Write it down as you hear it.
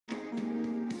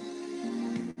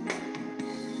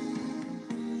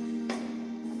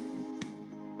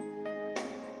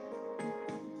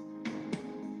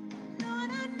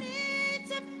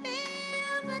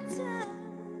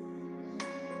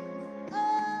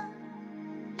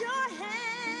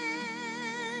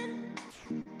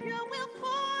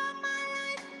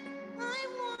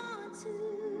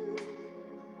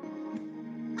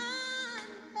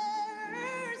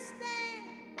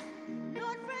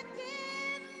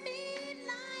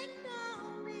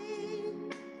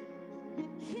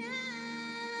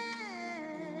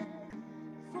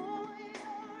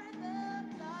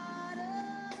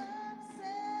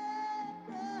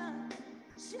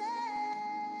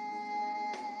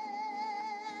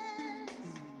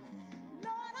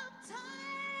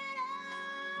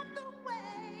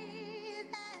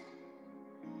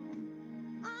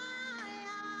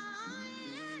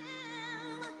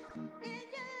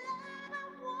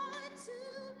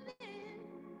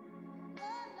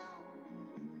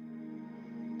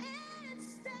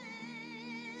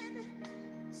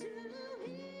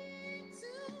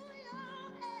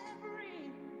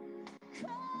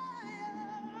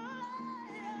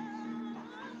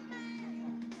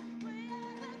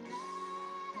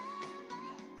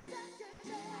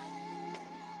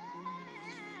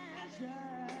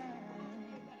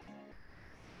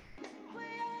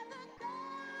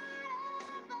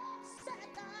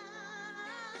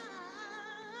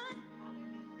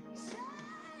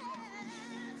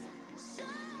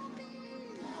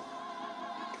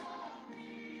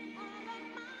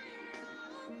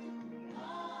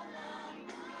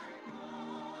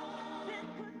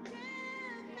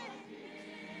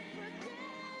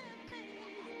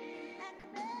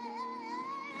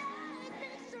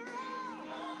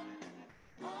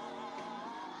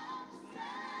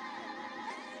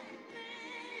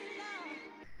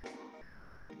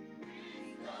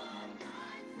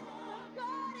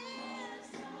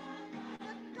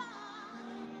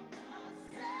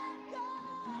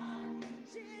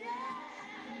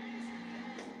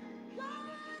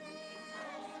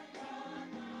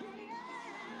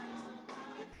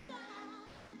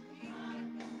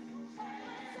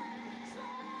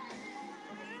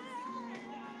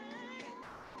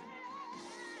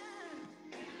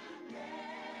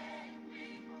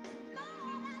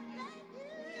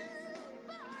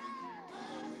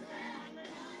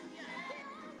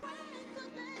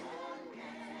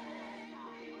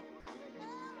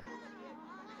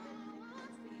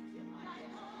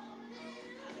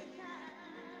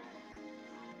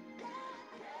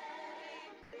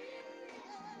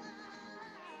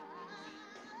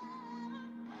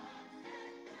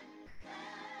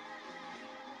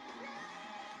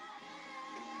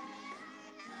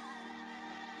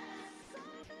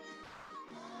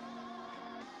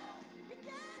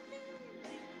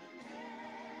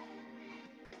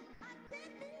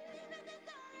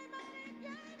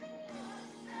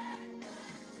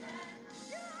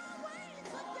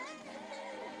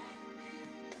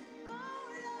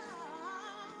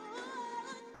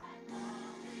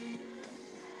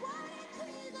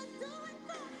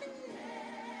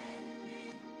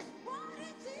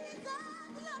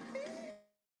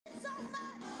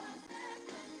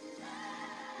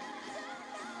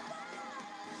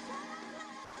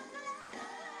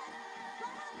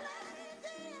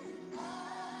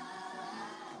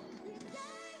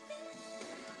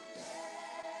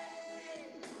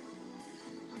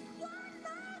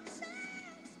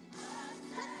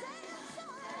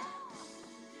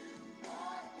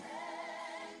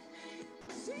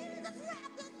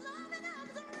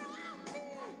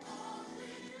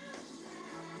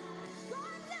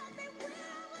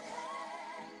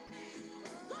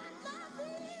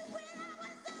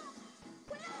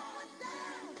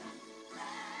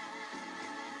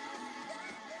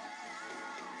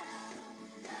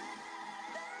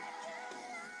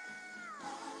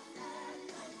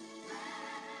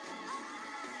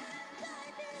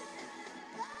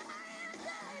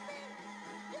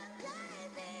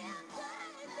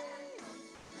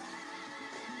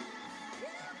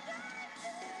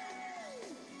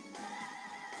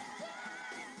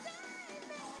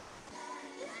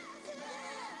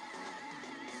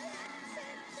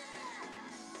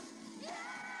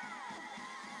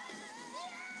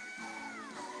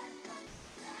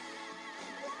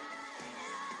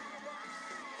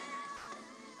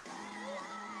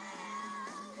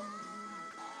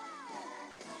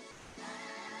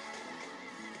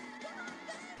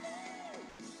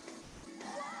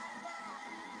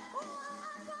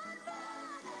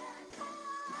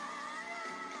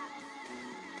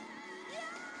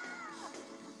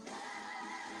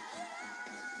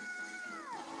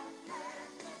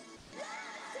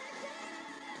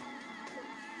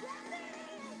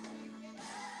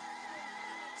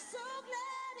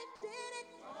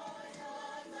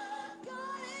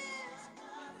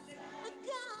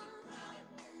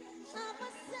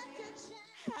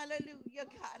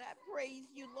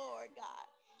praise you, Lord God.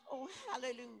 Oh,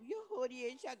 hallelujah.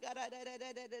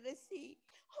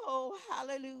 Oh,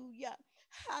 hallelujah.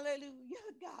 Hallelujah,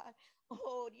 God.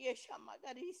 Oh, yes,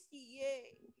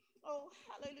 oh,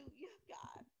 hallelujah,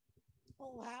 God.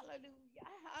 Oh, hallelujah.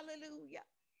 Hallelujah.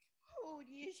 Oh,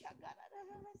 yes,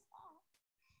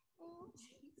 oh,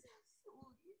 Jesus. Oh,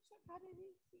 yes,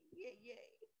 yeah, yeah.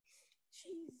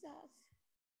 Jesus.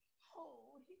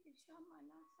 Oh, yes,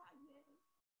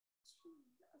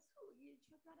 Jesus. Oh, yes,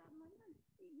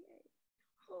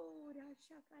 oh,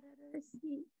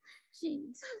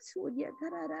 Jesus. Oh, yeah,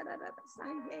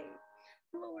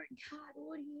 Lord God.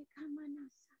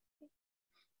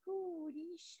 Oh,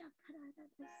 yeah,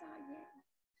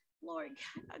 Lord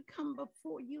God, I come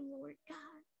before you, Lord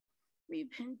God,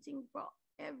 repenting for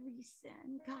every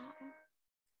sin, God,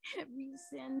 every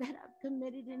sin that I've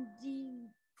committed in deed,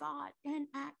 thought, and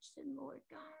action, Lord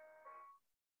God.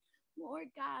 Lord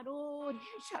God, oh,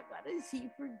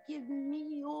 forgive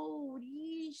me, oh,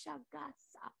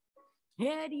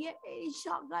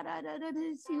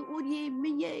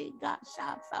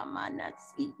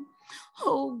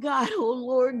 oh God, oh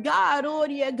Lord God, oh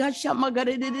yeah, gasha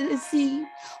magaradisi,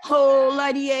 oh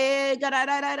larie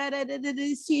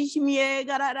gararadisi shmie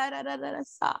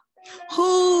gararadasa,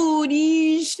 oh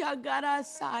risha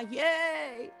garasa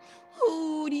ye,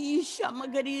 oh risha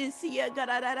magaradisi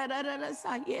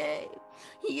gararadasa ye,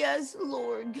 yes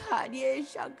Lord God,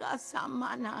 yes shagasa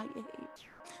mana ye.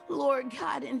 Lord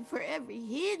God, and for every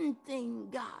hidden thing,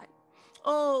 God.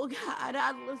 Oh, God,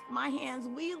 I lift my hands.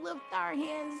 We lift our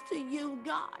hands to you,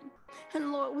 God.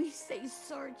 And Lord, we say,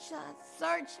 search us.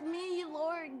 Search me,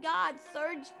 Lord God.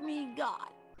 Search me, God.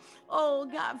 Oh,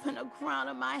 God, from the crown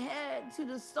of my head to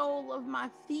the sole of my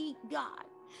feet, God.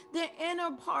 The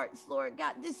inner parts, Lord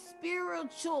God. The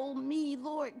spiritual me,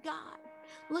 Lord God.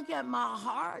 Look at my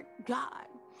heart, God.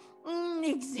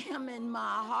 Examine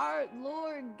my heart,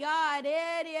 Lord God.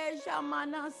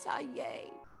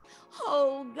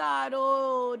 Oh God,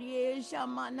 oh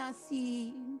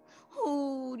Shamanasi.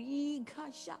 Oh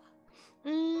Kasha.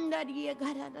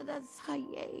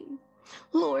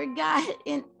 Lord God,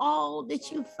 in all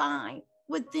that you find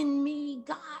within me,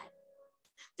 God,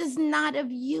 that's not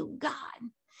of you, God.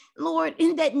 Lord,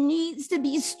 and that needs to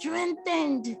be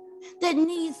strengthened, that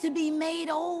needs to be made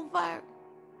over,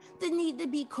 that need to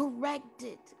be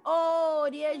corrected. Oh,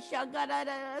 yes, yeah,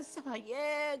 gotta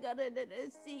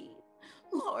see.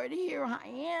 Lord, here I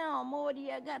am. Oh,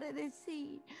 yeah, gotta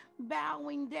see.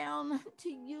 Bowing down to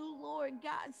you, Lord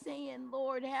God, saying,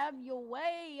 Lord, have your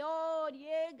way. Oh,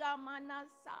 yeah, God,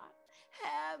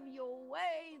 have your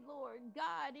way, Lord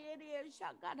God. It is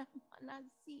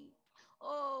Shagadamanasi.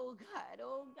 Oh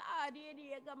God, it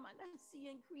is Gamanasi,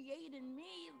 and create in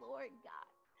me, Lord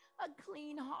God, a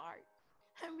clean heart.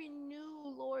 And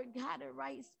renew, Lord God, a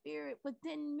right spirit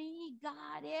within me,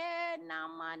 God.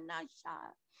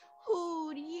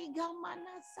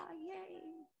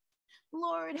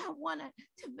 Lord, I want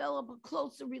to develop a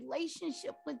closer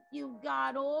relationship with you,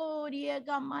 God. Oh,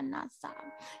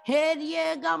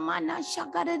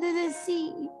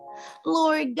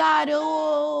 Lord God,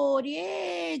 oh,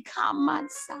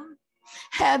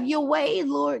 have your way,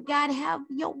 Lord God. Have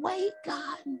your way,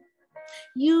 God.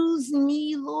 Use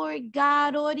me, Lord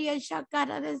God. Use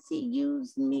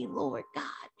me, Lord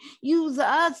God. Use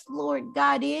us, Lord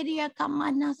God.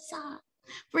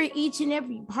 For each and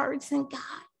every person, God,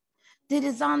 that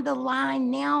is on the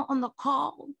line now on the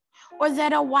call, or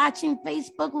that are watching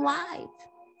Facebook Live,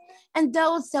 and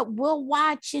those that will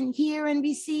watch and hear and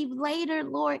receive later,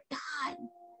 Lord God.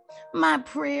 My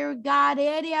prayer, God,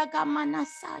 that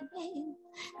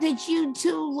you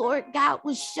too, Lord God,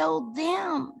 will show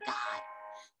them, God,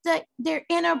 their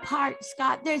inner parts,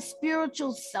 God, their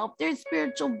spiritual self, their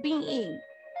spiritual being,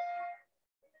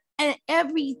 and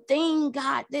everything,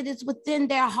 God, that is within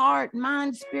their heart,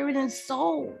 mind, spirit, and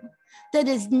soul that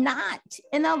is not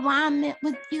in alignment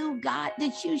with you, God,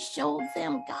 that you show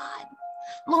them, God.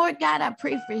 Lord God, I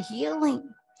pray for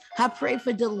healing. I pray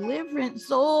for deliverance.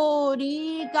 Oh,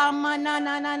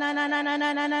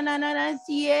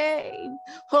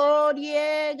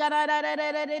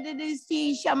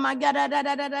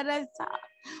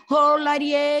 oh, la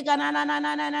riega na na na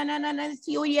na na na na na na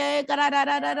si oye gara ra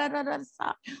ra ra ra ra ra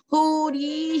sa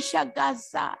huri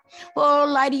shagasa oh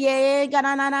la riega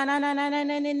na na na na na na na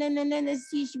na na na na na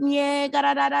si shmie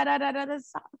gara ra ra ra ra ra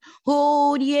sa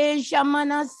huri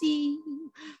shamana si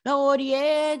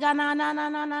huri na na na na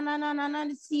na na na na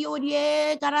na si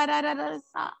huri gara ra ra ra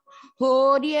sa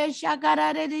Orie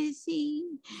shakararesi.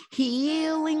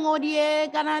 Healing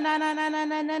orie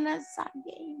kanananananana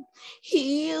saye.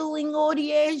 Healing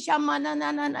orie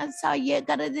shamananana saye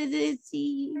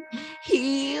kararesi.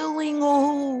 Healing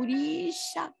orie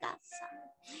shakasa.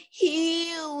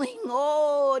 Healing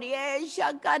orie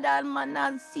shakadan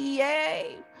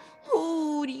manasiye.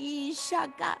 Orie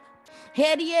shaka.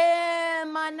 Herie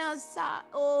manasa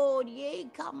orie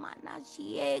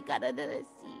kamanashiye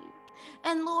kararesi.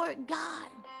 And Lord God,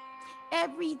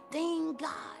 everything,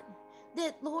 God,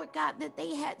 that, Lord God, that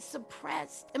they had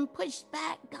suppressed and pushed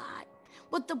back, God,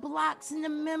 with the blocks and the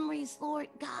memories, Lord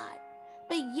God.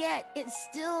 But yet it's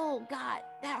still, God,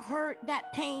 that hurt,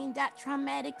 that pain, that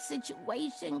traumatic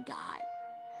situation, God,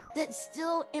 that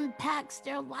still impacts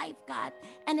their life, God,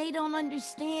 and they don't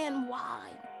understand why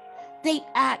they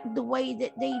act the way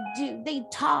that they do. They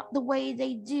talk the way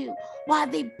they do, why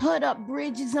they put up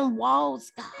bridges and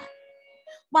walls, God.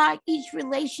 Why each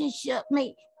relationship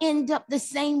may end up the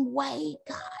same way,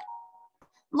 God.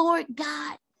 Lord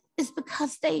God, it's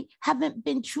because they haven't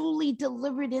been truly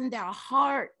delivered in their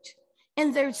heart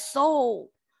and their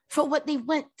soul for what they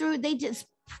went through. They just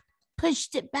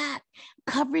pushed it back,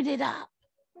 covered it up.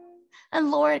 And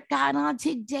Lord God, on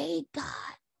today,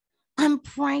 God, I'm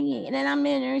praying and I'm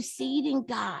interceding,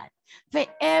 God, for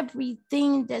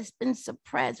everything that's been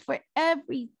suppressed, for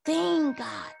everything,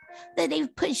 God, that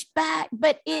they've pushed back,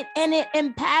 but it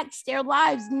impacts their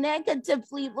lives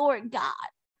negatively, Lord God.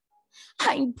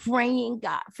 I'm praying,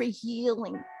 God, for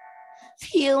healing,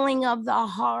 healing of the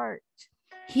heart,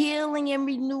 healing and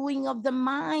renewing of the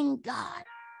mind, God,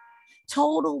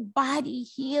 total body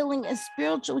healing and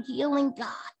spiritual healing, God.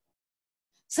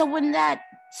 So when that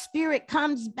spirit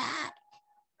comes back,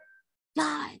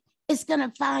 God, it's going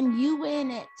to find you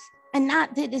in it. And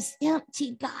not that it's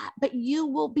empty, God, but you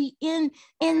will be in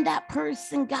that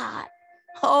person, God.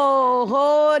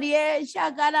 Oh, yeah.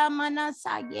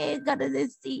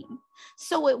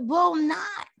 So it will not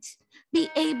be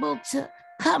able to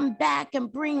come back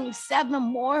and bring 7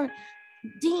 more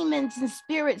demons and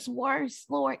spirits worse,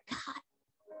 Lord God.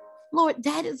 Lord,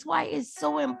 that is why it's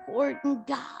so important,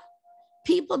 God.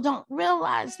 People don't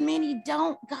realize, many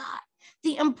don't, God,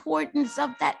 the importance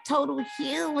of that total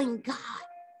healing, God.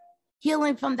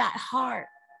 Healing from that heart,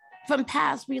 from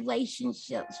past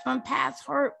relationships, from past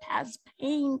hurt, past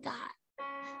pain, God.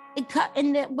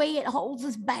 In that way it holds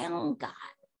us bound, God.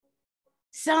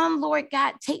 Some, Lord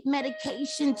God, take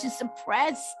medication to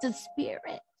suppress the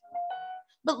spirit.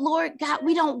 But Lord God,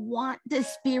 we don't want the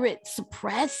spirit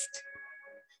suppressed.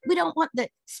 We don't want the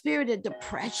spirit of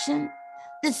depression,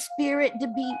 the spirit to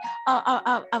be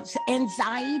of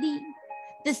anxiety,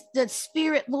 the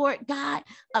spirit, Lord God,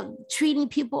 of treating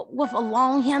people with a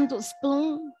long-handled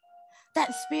spoon,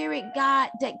 that spirit, God,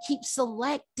 that keeps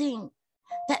selecting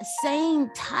that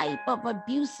same type of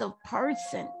abusive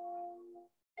person.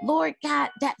 Lord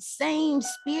God, that same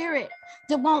spirit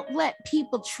that won't let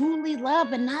people truly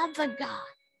love another, God.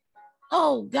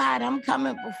 Oh, God, I'm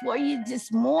coming before you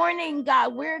this morning,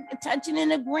 God. We're touching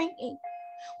and agreeing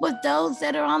with those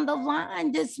that are on the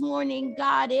line this morning,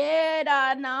 God.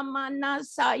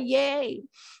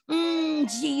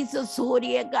 Jesus,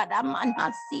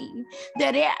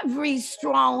 that every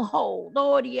stronghold,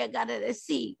 for every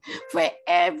for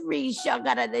every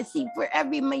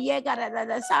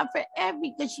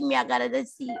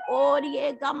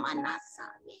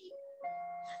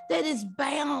that is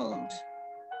bound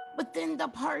within the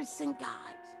person,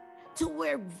 God, to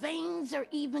where veins are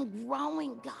even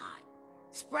growing, God,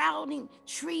 sprouting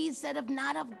trees that are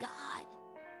not of God,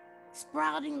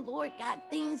 sprouting, Lord God,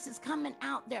 things is coming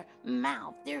out their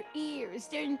mouth, their ears,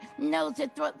 their nose, their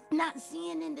throat, not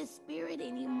seeing in the spirit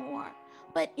anymore,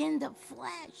 but in the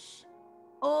flesh.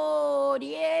 Oh,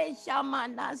 yes,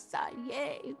 shamanasa,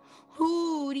 yay,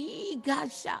 huri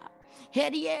gasha,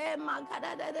 herie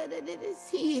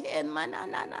makarasi,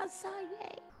 mananasa,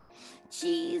 yay.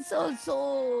 Jesus,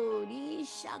 oh,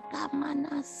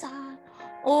 shakamanasa,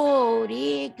 oh,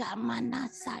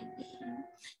 kamanasa,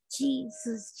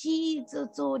 Jesus,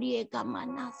 Jesus, oh,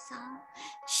 kamanasa,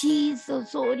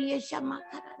 Jesus, oh,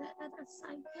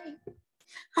 shamakarasa.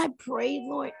 I pray,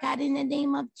 Lord God, in the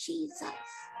name of Jesus,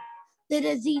 that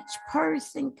as each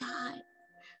person, God,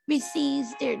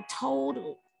 receives their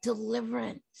total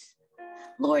deliverance,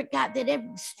 Lord God, that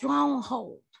every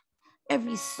stronghold,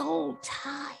 every soul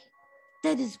tie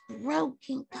that is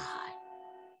broken, God.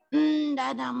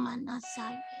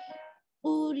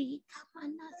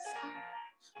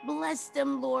 Bless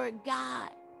them, Lord God,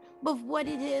 with what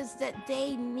it is that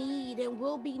they need and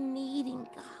will be needing,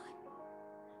 God.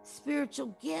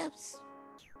 Spiritual gifts,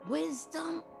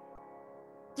 wisdom,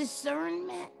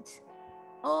 discernment.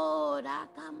 Oh,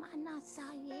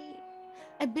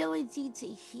 ability to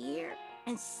hear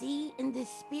and see in the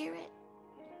spirit.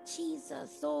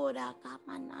 Jesus, oh,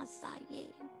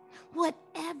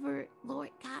 whatever, Lord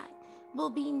God, will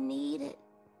be needed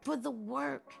for the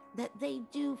work that they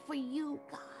do for you,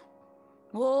 God.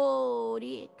 Oh,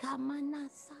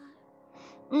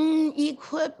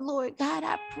 equip, Lord God,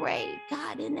 I pray,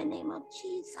 God, in the name of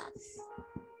Jesus.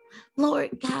 Lord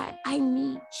God, I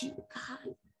need you,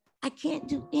 God. I can't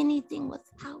do anything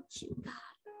without you, God.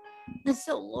 And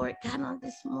so, Lord God, on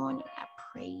this morning, I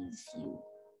praise you.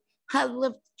 I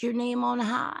lift your name on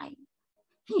high.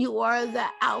 You are the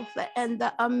Alpha and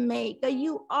the Omega.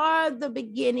 You are the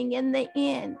beginning and the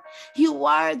end. You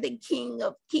are the King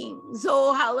of Kings.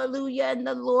 Oh, hallelujah. And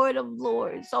the Lord of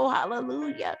Lords. Oh,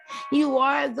 hallelujah. You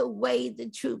are the way, the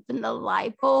truth, and the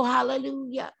life. Oh,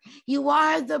 hallelujah. You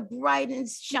are the bright and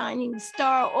shining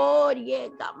star. Oh, yeah,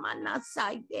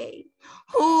 Gamanasai.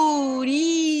 Oh,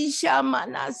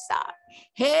 Rishamanasa.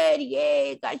 Hey,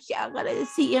 yeah, gotta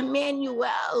see Emmanuel.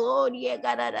 Oh, yeah,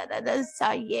 gotta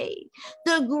say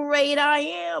the great I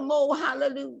am. Oh,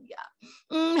 hallelujah.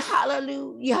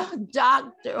 Hallelujah.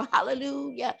 Doctor,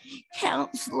 hallelujah.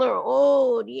 Counselor.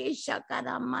 Oh, yeah,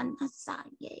 gotta manasa.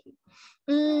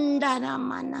 Dada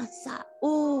manasa.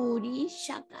 Oh, yeah,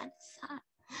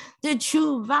 the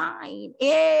true vine.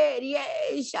 Yeah,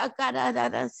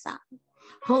 shakara.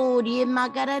 Holy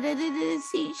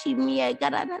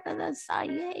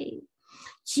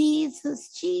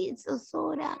Jesus, Jesus,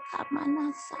 ora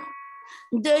kamanasa.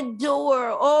 The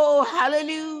door, oh,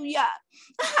 hallelujah,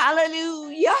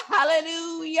 hallelujah,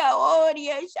 hallelujah, oh,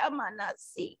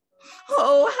 shamanasi.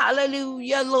 Oh,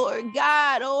 hallelujah, Lord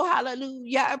God, oh,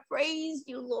 hallelujah, I praise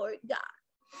you, Lord God.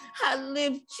 I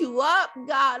lift you up,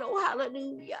 God, oh,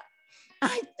 hallelujah.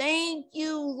 I thank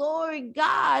you, Lord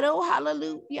God, oh,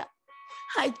 hallelujah.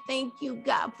 I thank you,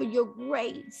 God, for your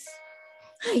grace.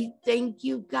 I thank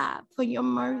you, God, for your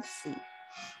mercy.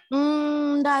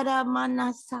 I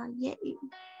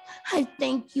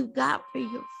thank you, God, for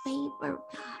your favor,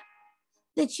 God,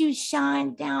 that you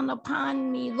shine down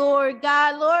upon me, Lord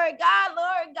God, Lord God,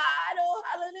 Lord God. Oh,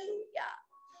 hallelujah.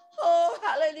 Oh,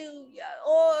 hallelujah.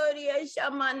 Oh,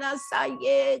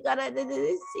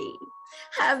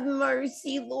 have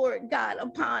mercy, Lord God,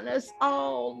 upon us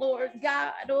all, Lord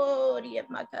God. Oh,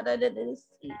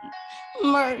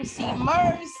 mercy,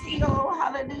 mercy, oh,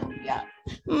 hallelujah.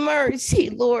 Mercy,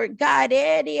 Lord God.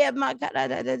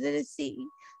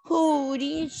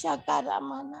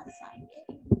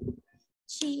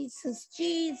 Jesus,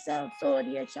 Jesus.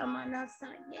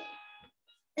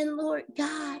 And Lord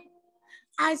God,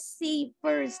 I see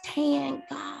firsthand,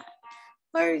 God,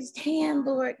 firsthand,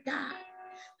 Lord God,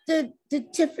 the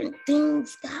different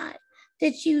things, God,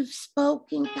 that you've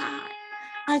spoken, God.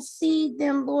 I see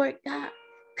them, Lord God,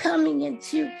 coming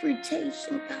into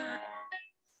fruition, God.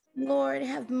 Lord,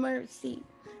 have mercy.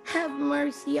 Have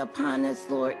mercy upon us,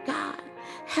 Lord God.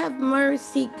 Have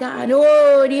mercy, God.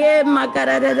 Oh, yeah, my God.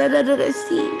 Have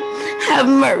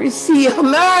mercy,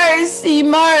 mercy,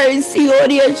 mercy. Oh,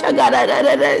 yeah,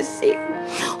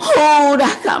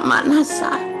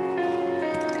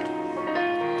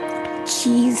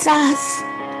 Jesus,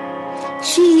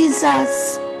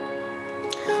 Jesus,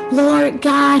 Lord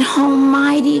God,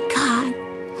 Almighty God,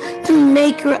 the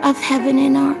maker of heaven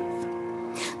and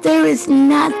earth. There is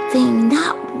nothing,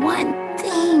 not one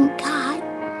thing, God,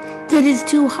 that is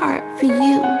too hard for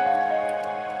you.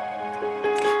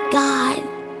 God,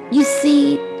 you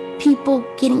see people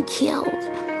getting killed.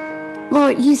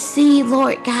 Lord, you see,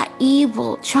 Lord God,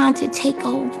 evil trying to take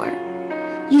over.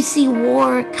 You see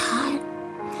war, God.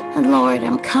 And Lord,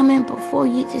 I'm coming before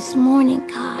you this morning,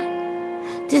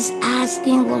 God, just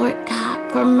asking, Lord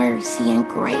God, for mercy and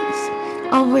grace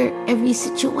over every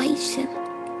situation.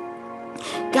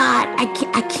 God, I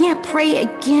can't pray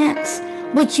against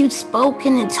what you've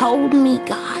spoken and told me,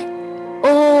 God.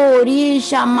 Oh,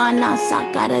 Risha Manasa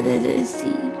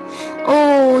Karadesi.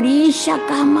 Oh, Risha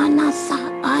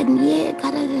Kamanasa Anye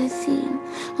Karadesi.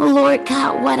 Lord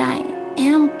God, what I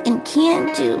am and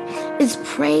can do is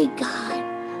pray, God,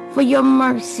 for your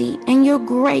mercy and your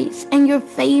grace and your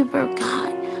favor,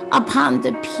 God, upon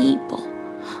the people,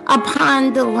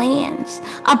 upon the lands,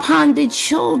 upon the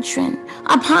children,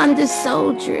 upon the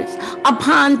soldiers,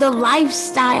 upon the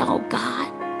lifestyle,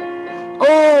 God.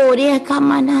 Oh,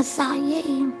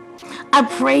 I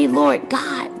pray, Lord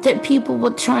God, that people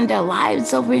will turn their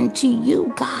lives over into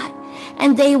you, God,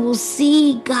 and they will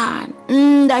see, God,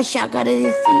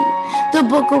 the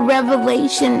book of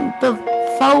Revelation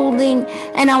folding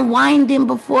and unwinding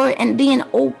before and being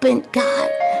opened, God,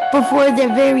 before their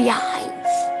very eyes.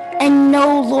 And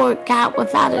know, Lord God,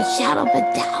 without a shadow of a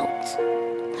doubt,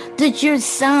 that your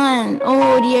son,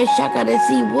 will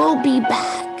be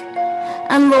back.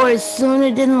 And Lord,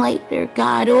 sooner than later,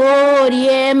 God,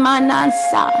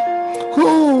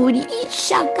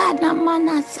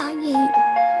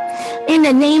 in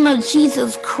the name of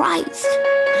Jesus Christ,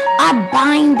 I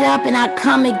bind up and I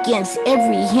come against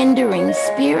every hindering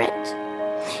spirit,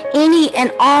 any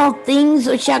and all things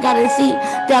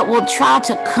that will try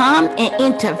to come and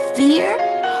interfere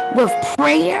with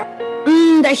prayer.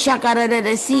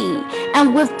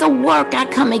 And with the work, I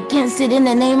come against it in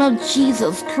the name of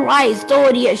Jesus Christ.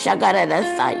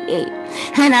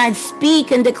 And I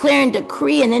speak and declare and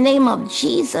decree in the name of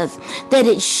Jesus that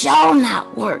it shall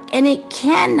not work and it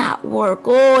cannot work.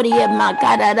 Oh,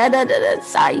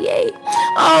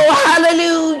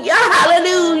 hallelujah,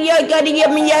 hallelujah.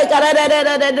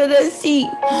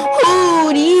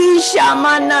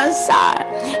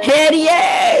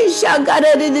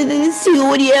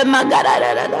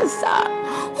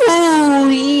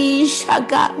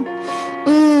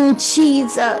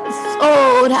 Jesus.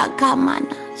 Oh,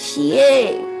 rakamana.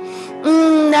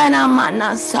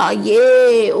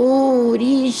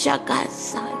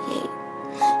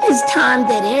 It's time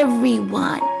that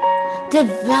everyone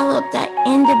develop that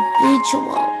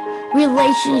individual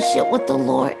relationship with the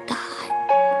Lord God.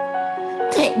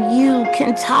 That you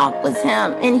can talk with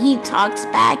him and he talks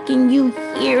back and you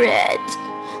hear it.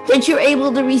 That you're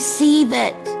able to receive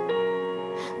it.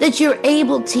 That you're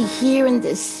able to hear in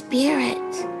the spirit.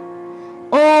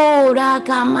 Oh,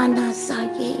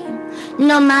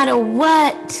 no matter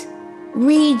what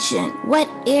region, what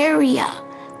area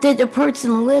that the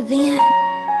person live in,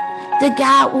 that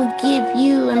God will give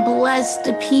you and bless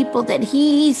the people that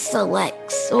he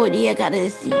selects. Oh,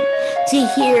 to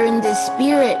hear in the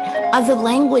spirit of the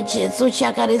languages, which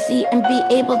I gotta see and be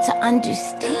able to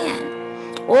understand.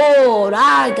 Oh,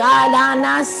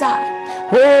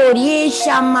 Oh,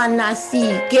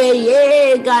 Rishamanasi,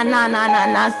 Keye,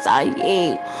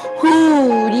 Ganananasaye,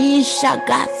 Who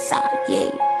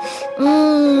Rishagasaye,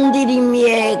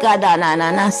 Dirimie,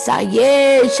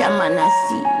 Gadananasaye,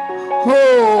 Shamanasi,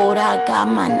 Ho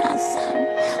Ragamanasa,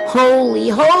 Holy,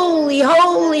 holy,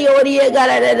 holy, Oria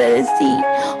Gadadasi,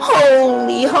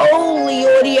 holy, holy,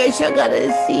 Oria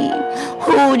Shagadasi,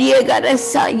 Horia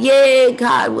Gadasaye,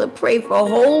 God, we pray for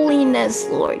holiness,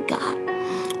 Lord God.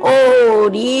 Oh,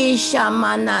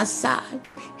 Rishamanasa,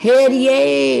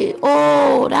 Herie,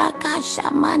 oh,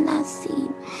 Rakashamanasi,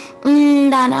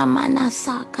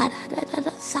 Danamanasa,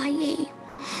 Karadasaye,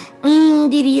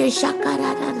 Diria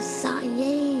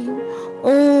Shakaradasaye,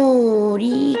 oh,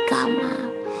 Rikama,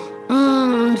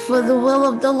 for the will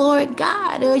of the Lord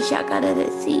God, oh,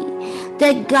 Shakaradasi,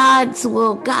 that God's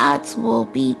will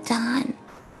be done.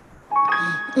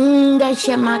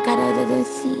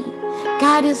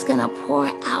 God is going to pour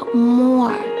out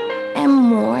more and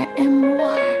more and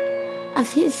more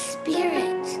of his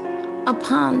spirit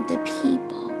upon the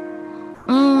people.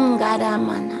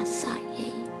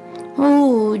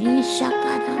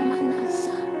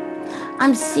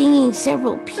 I'm seeing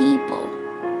several people.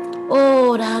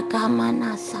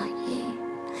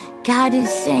 God is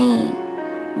saying,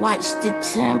 watch the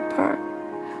temper,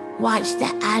 watch the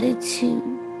attitude,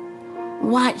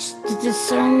 watch the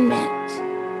discernment.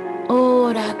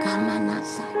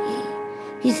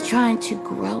 He's trying to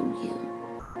grow you,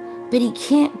 but he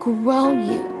can't grow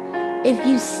you if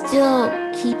you still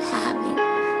keep having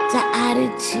the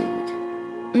attitude.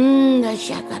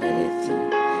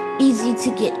 Easy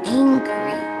to get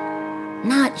angry,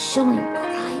 not showing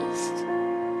Christ.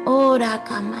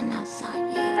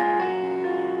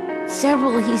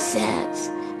 Several, he says,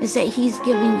 is that he's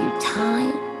giving you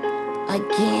time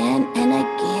again and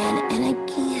again and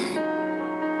again.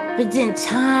 But then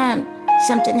time,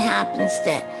 something happens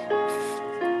that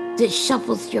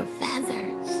shuffles your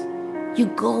feathers. You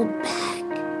go back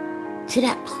to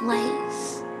that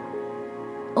place.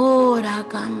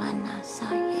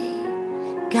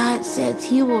 God says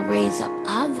he will raise up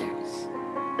others.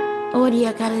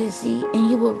 And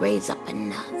he will raise up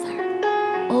another.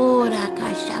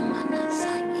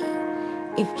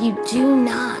 If you do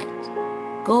not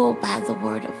go by the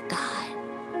word of God,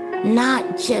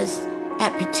 not just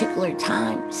at particular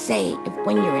times, say if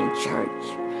when you're in church,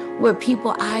 where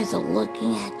people's eyes are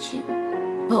looking at you,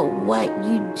 but what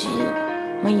you do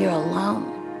when you're alone,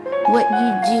 what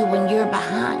you do when you're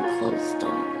behind closed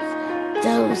doors,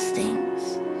 those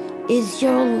things is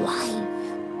your life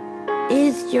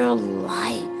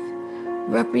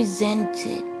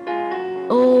represented,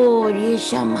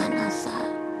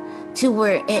 to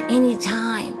where at any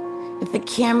time, if the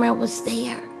camera was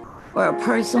there, or a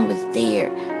person was there,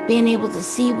 being able to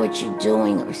see what you're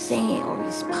doing or saying or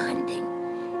responding,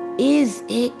 is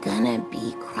it gonna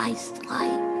be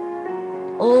Christ-like?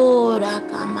 Oh,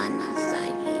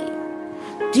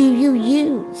 do you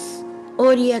use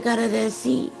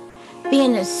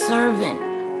being a servant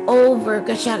over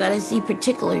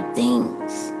particular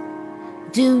things?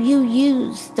 Do you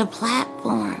use the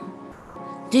platform?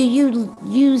 Do you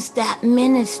use that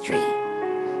ministry?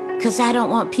 Because I don't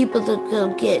want people to go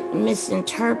get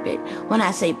misinterpreted. When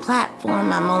I say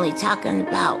platform, I'm only talking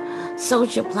about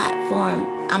social platform.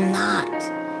 I'm not.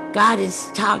 God is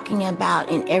talking about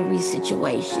in every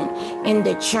situation. In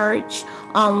the church,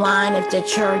 online, if the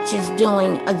church is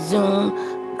doing a Zoom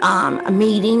a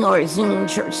meeting or a Zoom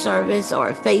church service or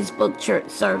a Facebook church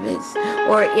service,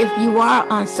 or if you are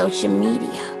on social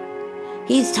media,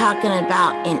 he's talking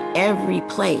about in every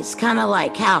place. Kind of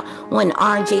like how when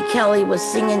R.J. Kelly was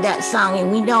singing that song,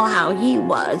 and we know how he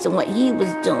was and what he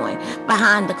was doing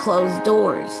behind the closed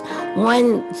doors.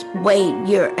 One way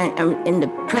you're in the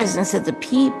presence of the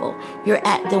people, you're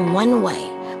acting one way,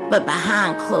 but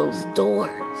behind closed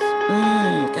doors,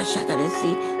 gosh, I gotta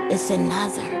see, it's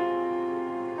another.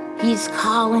 He's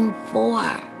calling for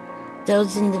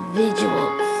those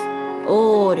individuals,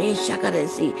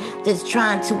 that's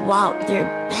trying to walk their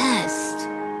best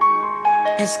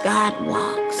as God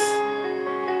walks.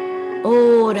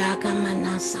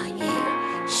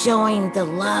 Showing the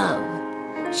love,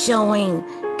 showing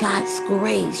God's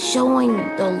grace, showing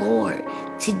the Lord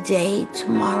today,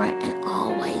 tomorrow, and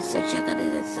always.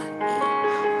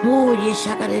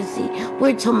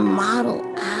 We're to model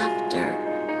after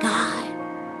God.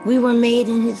 We were made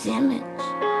in his image.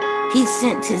 He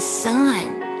sent his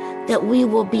son that we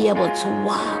will be able to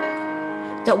walk,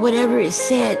 that whatever is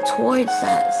said towards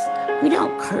us, we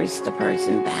don't curse the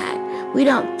person back. We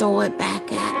don't throw it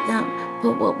back at them.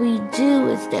 But what we do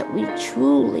is that we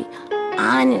truly,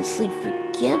 honestly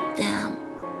forgive them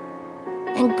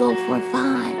and go for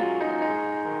fine.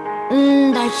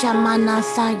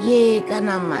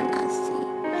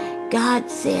 God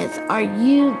says, are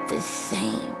you the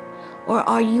same or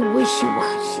are you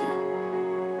wishy-washy?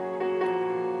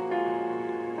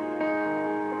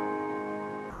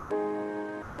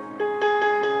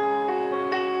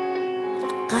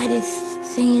 God is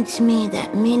saying to me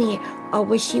that many are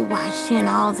wishy-washy in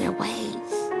all their ways.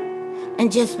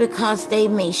 And just because they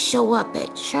may show up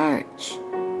at church,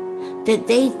 that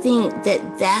they think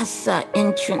that that's the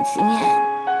entrance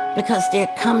in because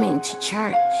they're coming to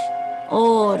church.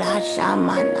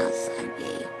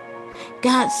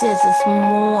 God says it's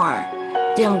more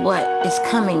than what is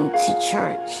coming to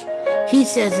church. He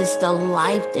says it's the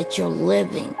life that you're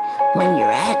living when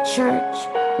you're at church,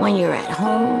 when you're at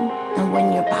home, and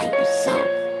when you're by yourself,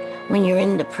 when you're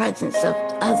in the presence of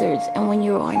others, and when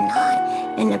you are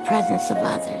not in the presence of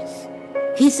others.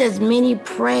 He says many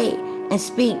pray and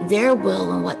speak their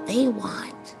will and what they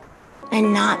want,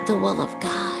 and not the will of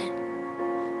God.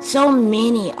 So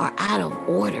many are out of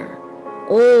order.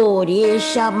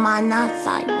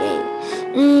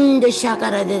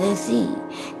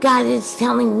 God is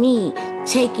telling me,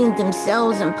 taking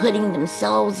themselves and putting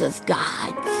themselves as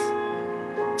gods,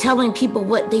 telling people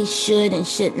what they should and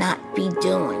should not be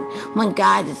doing, when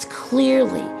God is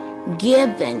clearly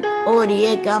given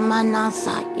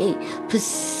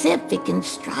specific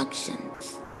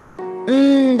instructions.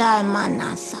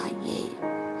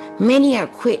 Many are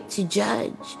quick to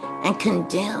judge and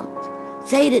condemn,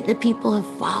 say that the people have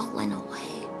fallen away.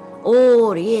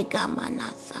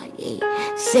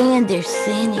 Saying they're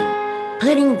sinning,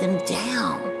 putting them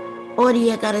down.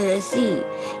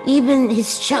 Even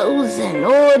his chosen,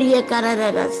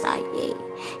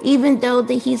 even though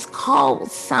that he's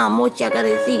called some,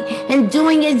 and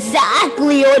doing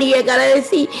exactly,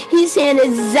 he's saying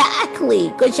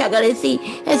exactly,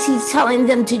 as he's telling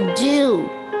them to do.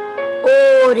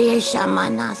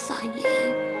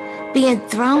 Being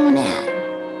thrown at.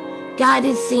 God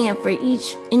is saying for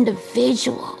each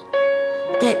individual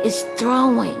that is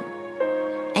throwing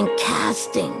and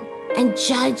casting and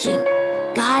judging,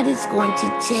 God is going to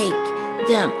take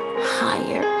them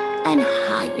higher and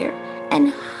higher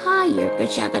and higher.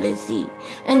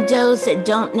 And those that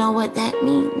don't know what that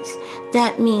means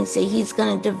that he's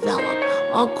going to develop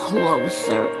a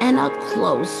closer and a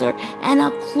closer and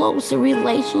a closer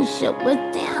relationship with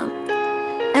them.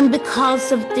 And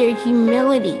because of their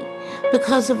humility,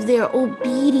 because of their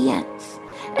obedience,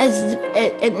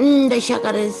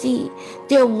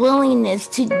 their willingness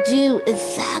to do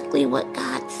exactly what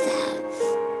God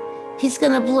says, he's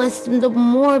going to bless them the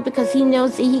more, because he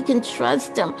knows that he can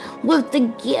trust them with the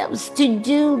gifts to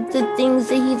do the things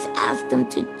that he's asked them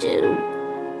to do.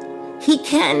 He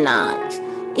cannot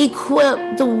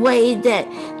equip the way that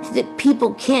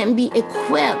people can be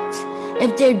equipped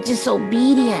if they're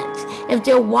disobedient, if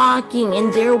they're walking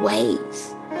in their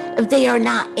ways, if they are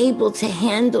not able to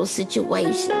handle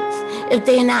situations, if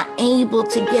they're not able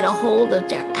to get a hold of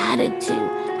their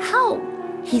attitude. How?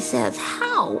 He says,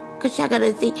 how? Because y'all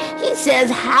gotta see. He says,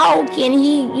 how can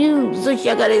he use? So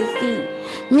y'all gotta see.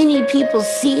 Many people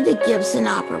see the gifts in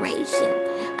operation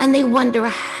and they wonder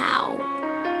how.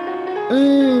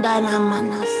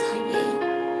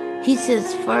 He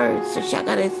says first, so y'all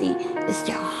gotta see, it's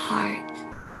their heart.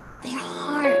 Their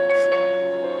heart.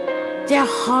 Their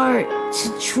heart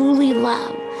to truly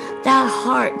love. That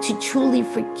heart to truly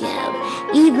forgive.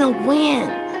 Even when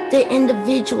the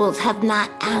individuals have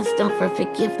not asked them for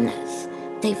forgiveness,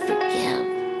 they forgive.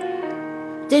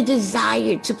 Their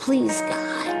desire to please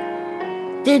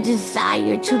God. Their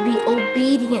desire to be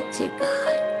obedient to God.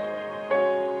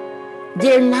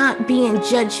 They're not being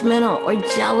judgmental or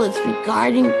jealous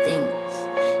regarding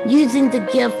things. Using the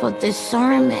gift of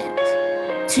discernment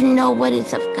to know what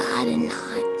is of God and not.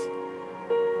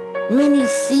 Many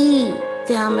see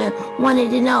them and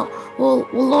wanted to know, well,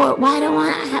 Lord, why don't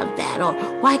I have that? Or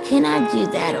why can't I do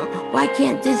that? Or why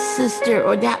can't this sister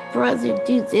or that brother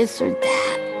do this or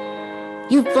that?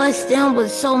 You blessed them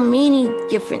with so many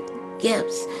different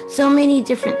gifts, so many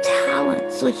different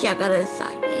talents, which y'all gotta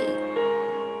say.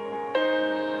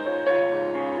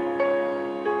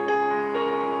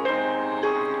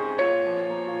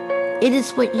 It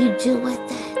is what you do with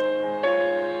it.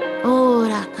 Oh,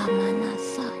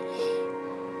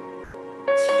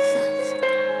 Jesus.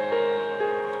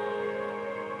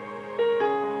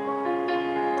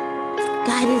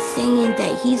 God is saying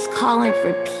that he's calling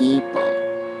for people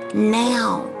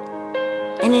now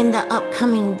and in the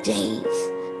upcoming days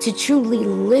to truly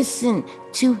listen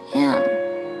to him.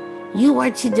 You are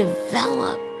to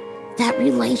develop that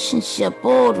relationship,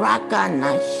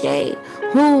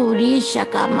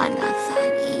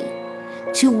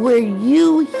 to where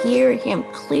you hear him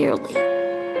clearly,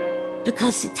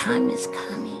 because the time is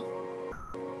coming.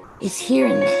 It's here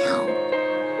and now.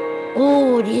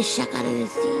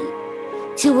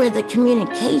 To where the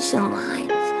communication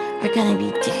lines are going to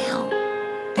be down,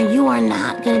 and you are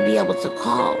not going to be able to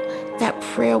call that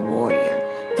prayer warrior,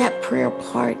 that prayer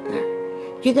partner.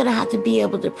 You're going to have to be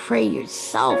able to pray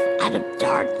yourself out of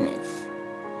darkness.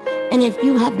 And if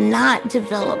you have not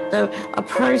developed a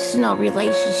personal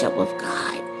relationship with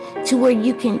God to where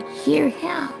you can hear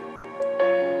him,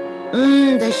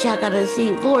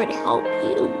 Lord, help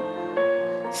you.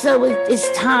 So it's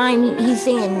time, he's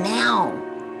saying now,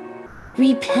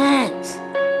 repent.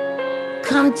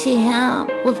 Come to him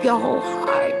with your whole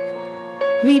heart.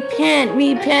 Repent,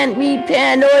 repent,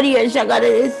 repent.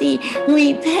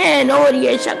 Repent,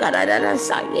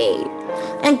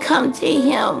 and come to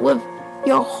him with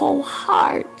your whole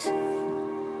heart.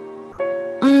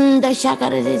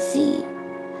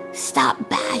 Stop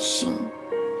bashing.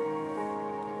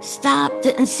 Stop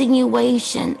the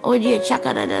insinuation.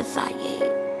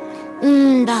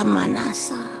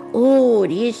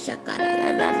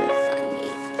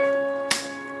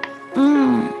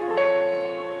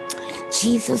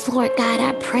 Jesus, Lord God,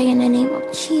 I pray in the name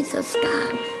of Jesus,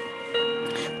 God,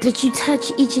 that you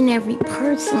touch each and every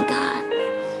person, God,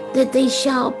 that they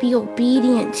shall be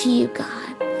obedient to you,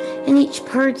 God. And each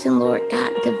person, Lord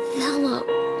God, develop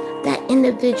that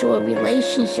individual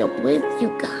relationship with you,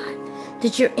 God,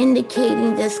 that you're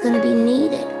indicating that's going to be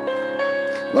needed.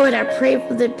 Lord, I pray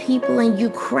for the people in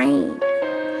Ukraine.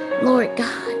 Lord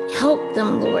God, help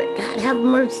them, Lord God. Have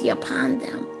mercy upon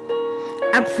them.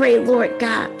 I pray, Lord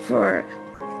God, for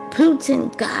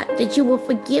Putin, God, that you will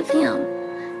forgive him,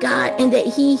 God, and that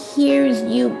he hears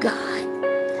you, God,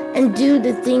 and do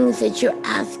the things that you're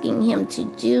asking him to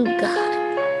do,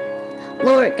 God.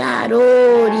 Lord God,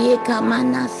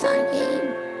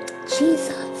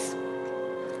 Jesus,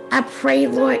 I pray,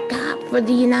 Lord God, for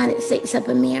the United States of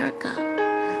America.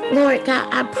 Lord God,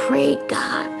 I pray,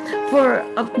 God, for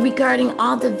regarding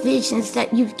all the visions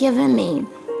that you've given me.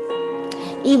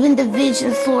 Even the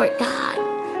visions, Lord God.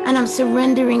 And I'm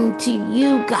surrendering to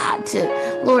you, God, to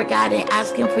Lord God, and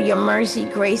asking for your mercy,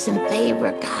 grace, and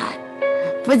favor, God.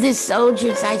 For the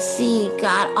soldiers I see,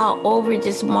 God, all over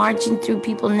just marching through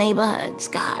people's neighborhoods,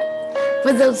 God.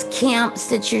 For those camps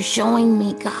that you're showing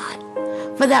me, God.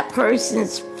 For that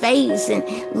person's face and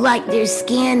like their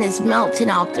skin is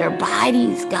melting off their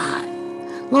bodies, God.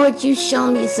 Lord, you show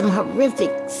me some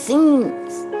horrific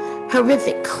scenes,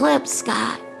 horrific clips,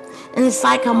 God. And it's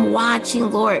like I'm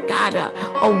watching, Lord God,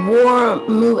 a war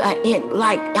movie,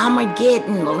 like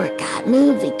Armageddon, Lord God,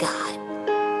 movie, God.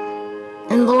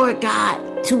 And Lord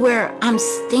God, to where I'm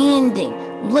standing,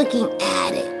 looking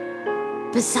at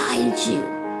it beside you.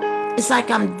 It's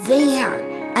like I'm there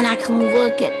and I can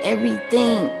look at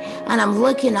everything, and I'm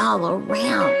looking all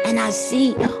around and I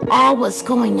see all what's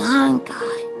going on,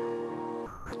 God.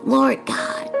 Lord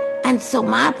God. And so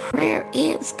my prayer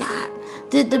is, God,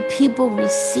 that the people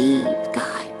receive,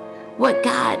 God, what,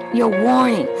 God, your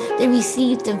warning. They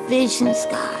receive the visions,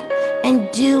 God,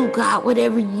 and do, God,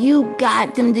 whatever you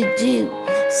got them to do.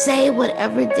 Say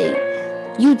whatever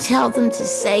you tell them to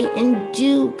say, and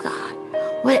do, God,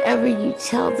 whatever you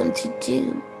tell them to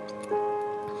do.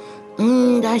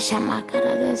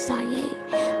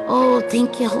 Oh,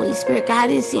 thank you, Holy Spirit.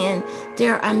 God is saying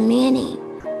there are many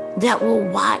that will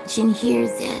watch and hear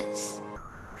this,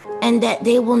 and that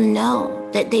they will know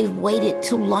that they've waited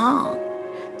too long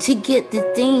to get the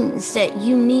things that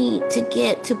you need to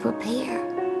get to prepare.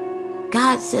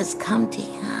 God says, come to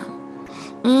him.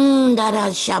 And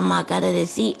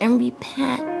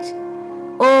repent.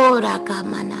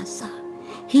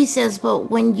 He says, but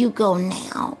when you go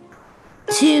now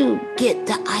to get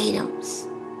the items,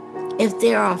 if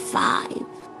there are 5,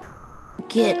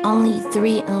 get only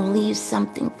 3 and leave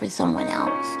something for someone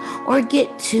else, or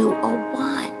get 2 or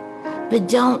 1, but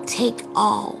don't take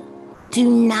all. Do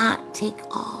not take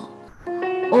all.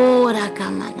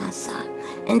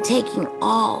 And taking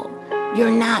all,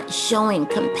 you're not showing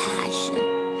compassion.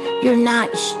 You're not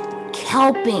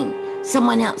helping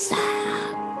someone else to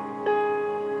have.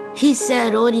 He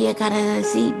said, don't be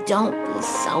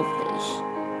selfish,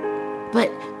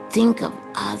 but think of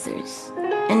others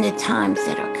and the times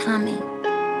that are coming.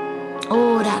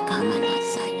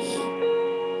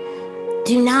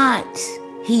 Do not,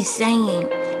 he's saying,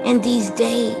 in these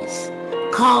days,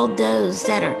 call those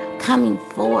that are coming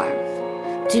forth.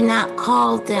 Do not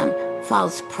call them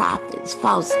false prophets,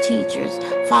 false teachers,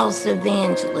 false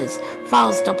evangelists,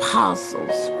 false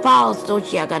apostles, false.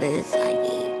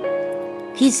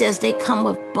 He says they come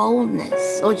with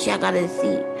boldness,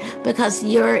 because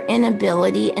your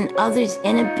inability and others'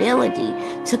 inability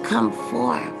to come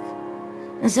forth.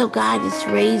 And so God is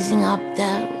raising up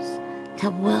those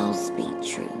that will speak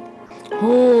truth.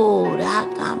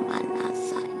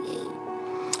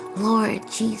 Lord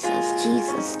Jesus,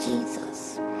 Jesus,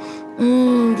 Jesus.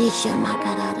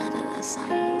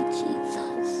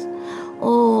 Jesus.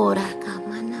 Lord,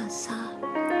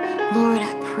 I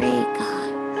pray,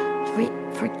 God, for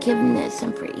forgiveness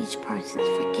and for each person's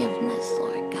forgiveness,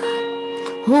 Lord God.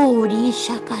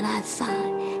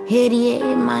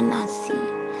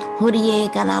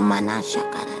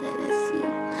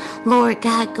 Lord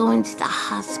God, go into the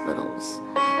hospitals,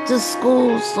 the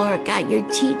schools, Lord God. Your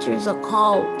teachers are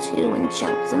called to and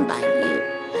chosen by you.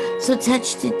 So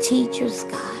touch the teachers,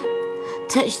 God.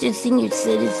 Touch the senior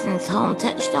citizens' home.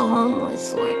 Touch the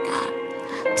homeless, Lord God.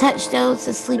 Touch those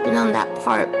that are sleeping on that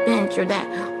park bench or that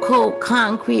cold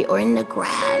concrete or in the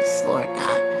grass, Lord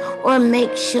God, or a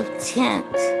makeshift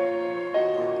tent.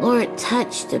 Lord,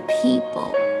 touch the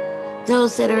people,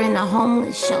 those that are in a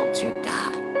homeless shelter,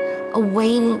 God,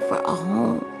 awaiting for a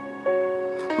home.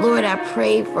 Lord, I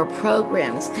pray for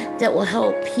programs that will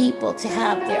help people to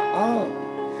have their own,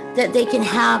 that they can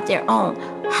have their own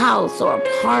house or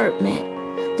apartment,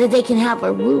 that they can have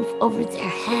a roof over their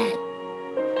head.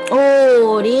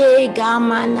 Oh,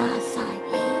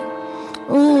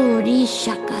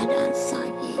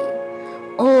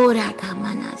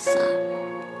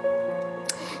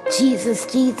 Jesus,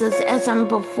 Jesus, as I'm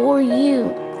before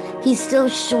you, he's still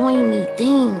showing me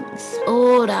things.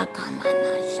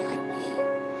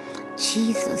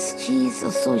 Jesus,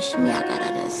 Jesus,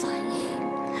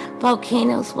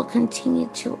 volcanoes will continue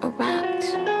to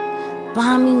erupt.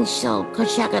 Bombing shall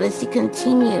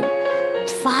continue.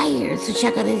 Fires,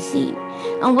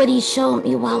 and what he showed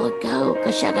me a while ago,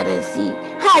 I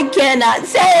cannot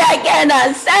say, I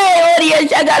cannot say,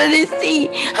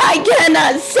 I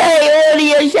cannot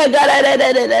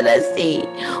say,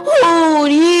 oh,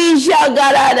 yes,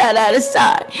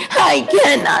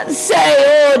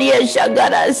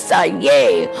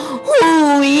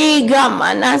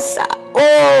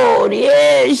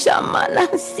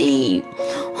 Shamanasi.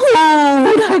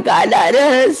 Oh,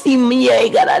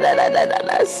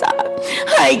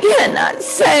 I cannot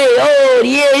say, oh,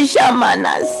 yes,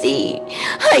 Shamanasi.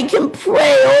 I can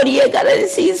pray, oh, yeah,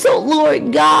 so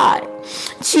Lord God,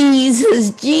 Jesus,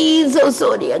 Jesus,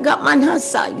 oh, yeah,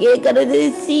 Gamanasa, yeah,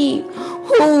 gotta see,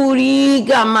 oh, yeah,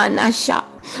 Gamanasha.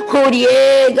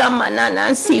 Horiega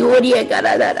manana si horiega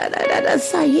da da da da da da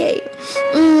saye.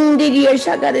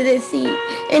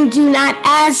 And do not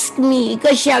ask me,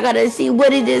 because I gotta see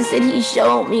what it is that he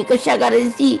showed me, because I gotta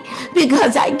see,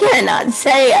 because I cannot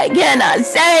say,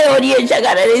 horiega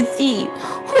gotta see.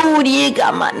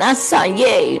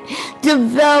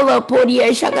 Develop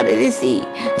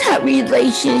that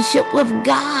relationship with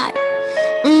God.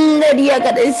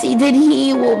 That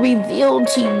he will reveal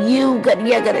to you,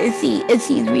 as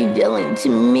he's revealing to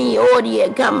me.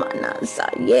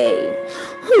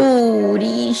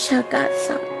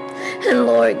 And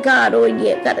Lord God,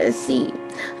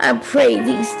 I pray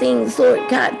these things, Lord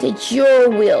God, that your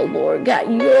will, Lord God,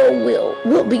 your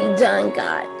will be done,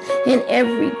 God, in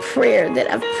every prayer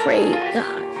that I've prayed,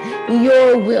 God.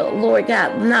 Your will, Lord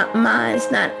God, not mine,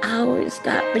 not ours,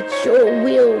 God, but your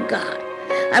will, God.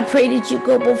 I pray that you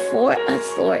go before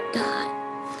us, Lord God.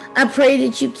 I pray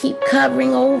that you keep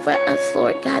covering over us,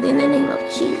 Lord God, in the name of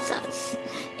Jesus.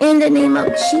 In the name of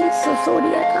Jesus,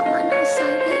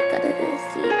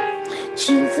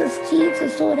 Jesus,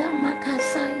 Jesus,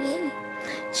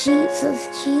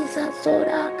 Jesus,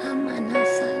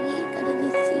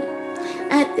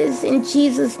 at this, in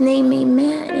Jesus' name,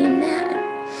 amen, amen.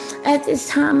 At this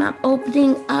time, I'm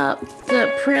opening up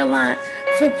the prayer line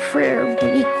for prayer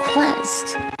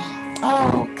request.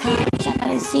 Oh, God, I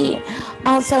gotta see.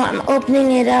 Also, I'm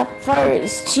opening it up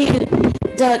first to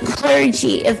the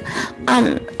clergy. If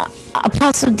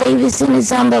Apostle Davison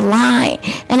is on the line,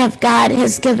 and if God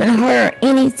has given her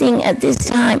anything at this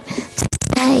time to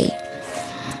say.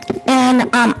 And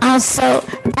also,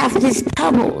 Prophetess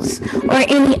Pebbles or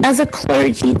any other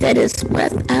clergy that is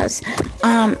with us,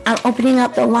 I'm opening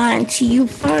up the line to you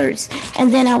first,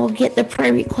 and then I will get the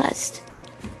prayer request.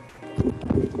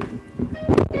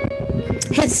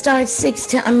 Hit star 6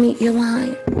 to unmute your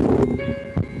line.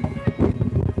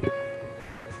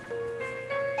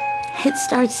 Hit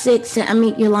star 6 to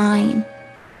unmute your line.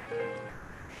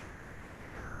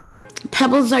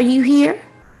 Pebbles, are you here?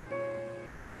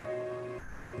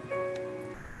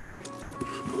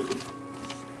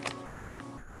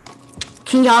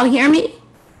 Can y'all hear me?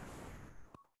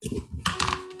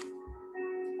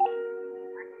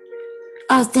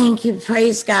 Oh, thank you.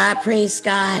 Praise God. Praise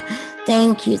God.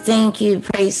 Thank you. Thank you.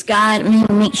 Praise God. Let me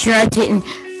make sure I didn't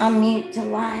unmute the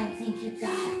line. Thank you, God.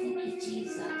 Thank you,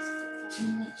 Jesus. To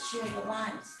make sure the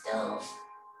line is still.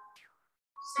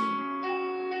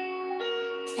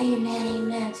 Amen.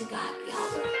 Amen. To God be all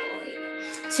the glory.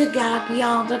 To God be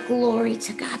all the glory.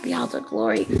 To God be all the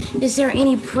glory. Is there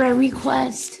any prayer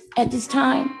request at this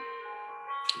time?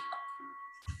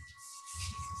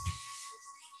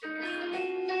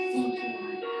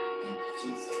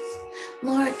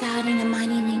 Lord God, in the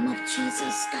mighty name of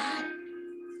Jesus, God.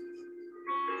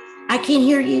 I can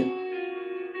hear you.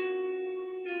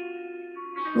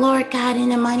 Lord God, in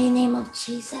the mighty name of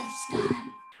Jesus, God.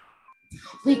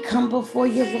 We come before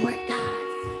you, Lord God.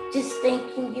 Just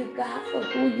thanking you, God, for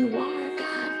who you are,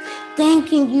 God.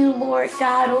 Thanking you, Lord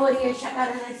God,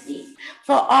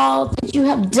 for all that you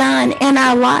have done in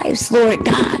our lives, Lord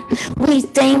God. We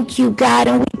thank you, God,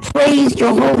 and we praise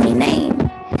your holy name.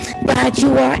 God,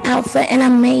 you are Alpha and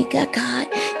Omega, God.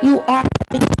 You are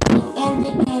the beginning and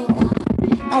the end, God.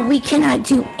 And we cannot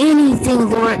do anything,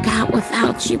 Lord God,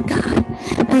 without you, God.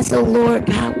 And so, Lord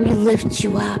God, we lift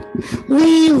you up.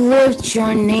 We lift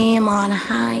your name on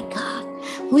high, God.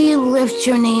 We lift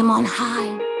your name on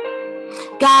high.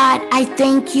 God, I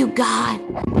thank you, God,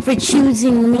 for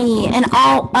choosing me and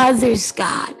all others,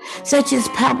 God, such as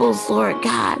Pebbles, Lord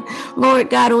God. Lord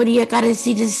God, what do you got to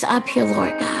see this up here,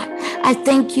 Lord God? I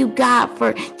thank you, God,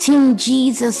 for Team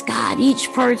Jesus, God,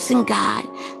 each person, God,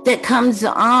 that comes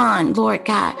on, Lord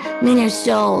God,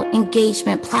 ministerial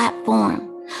engagement platform.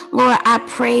 Lord, I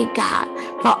pray, God,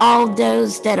 for all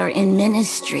those that are in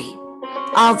ministry,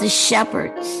 all the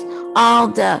shepherds, all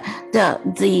the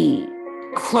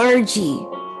clergy,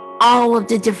 all of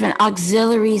the different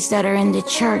auxiliaries that are in the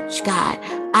church, God.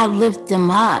 I lift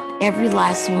them up, every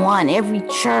last one, every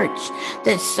church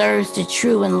that serves the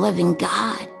true and living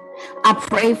God. I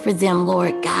pray for them,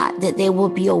 Lord God, that they will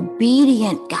be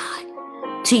obedient, God,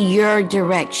 to your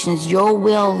directions, your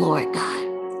will, Lord God.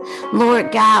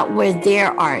 Lord God, where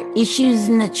there are issues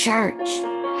in the church,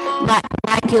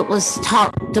 like it was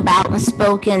talked about and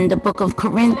spoken in the book of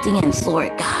Corinthians,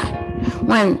 Lord God,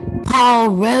 when Paul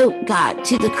wrote, God,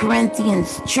 to the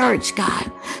Corinthians church,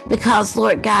 God, because,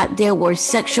 Lord God, there were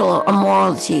sexual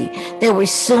immorality. They were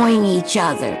suing each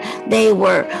other.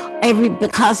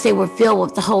 Because they were filled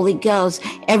with the Holy Ghost,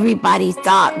 everybody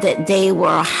thought that they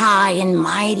were high and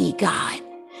mighty, God.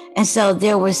 And so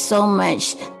there was so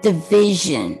much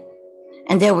division,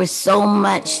 and there was so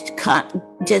much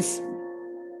just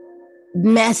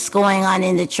mess going on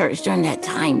in the church during that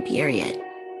time period,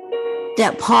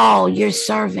 that Paul, your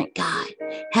servant, God,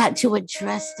 had to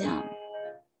address them.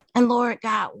 And Lord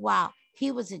God, while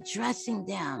he was addressing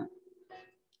them,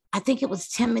 I think it was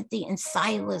Timothy and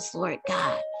Silas, Lord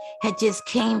God, had just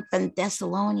came from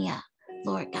Thessalonica,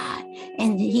 Lord God,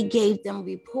 and he gave them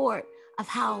report of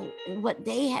how what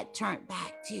they had turned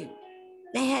back to.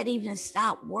 They had even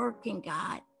stopped working,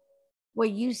 God, where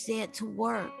you said to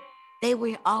work. They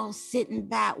were all sitting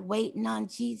back waiting on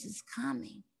Jesus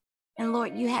coming. And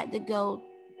Lord, you had to go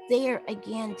there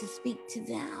again to speak to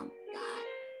them, God.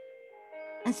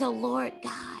 And so, Lord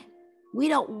God, we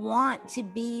don't want to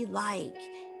be like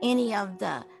any of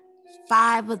the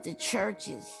 5 of the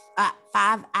churches,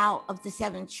 5 out of the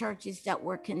 7 churches that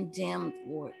were condemned,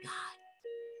 Lord God.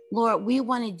 Lord, we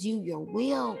want to do your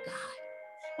will, God.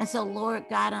 And so, Lord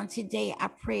God, on today, I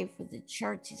pray for the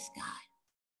churches, God,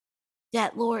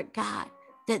 that, Lord God,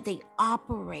 that they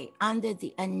operate under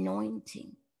the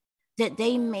anointing, that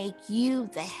they make you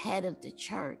the head of the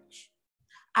church.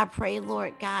 I pray,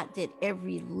 Lord God, that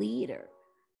every leader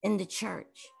in the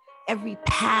church, every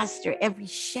pastor, every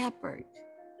shepherd,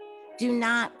 do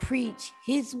not preach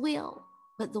his will,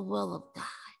 but the will of God,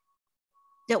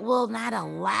 that will not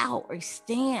allow or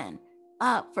stand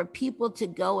up for people to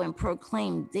go and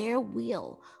proclaim their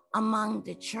will among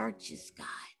the churches, God,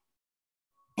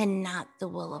 and not the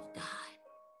will of God.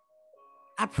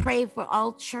 I pray for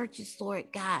all churches, Lord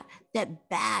God, that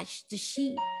bash the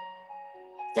sheep,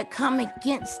 that come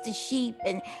against the sheep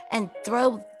and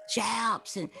throw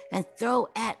jabs and throw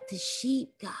at the sheep,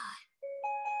 God.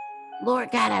 Lord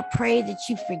God, I pray that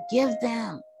you forgive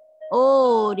them.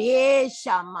 Oh, that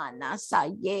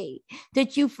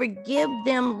you forgive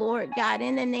them, Lord God,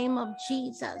 in the name of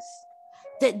Jesus,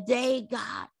 that they,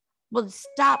 God, will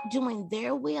stop doing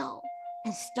their will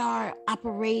and start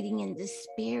operating in the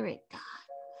Spirit, God,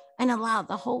 and allow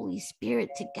the Holy Spirit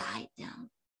to guide them.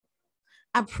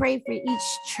 I pray for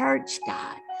each church,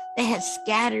 God, that has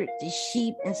scattered the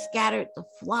sheep and scattered the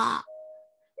flock,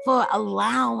 for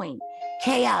allowing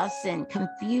chaos and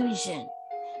confusion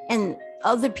and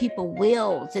other people's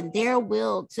wills and their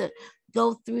will to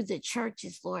go through the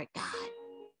churches, Lord God,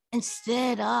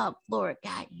 instead of, Lord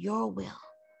God, your will.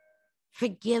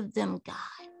 Forgive them,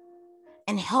 God,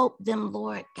 and help them,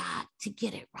 Lord God, to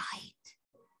get it right.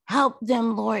 Help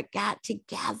them, Lord God, to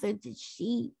gather the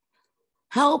sheep.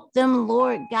 Help them,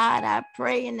 Lord God, I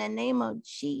pray in the name of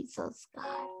Jesus,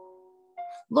 God.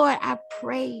 Lord, I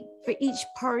pray for each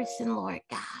person, Lord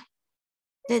God,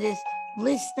 that is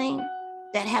listening,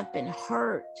 that have been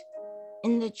hurt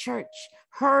in the church,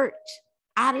 hurt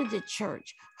out of the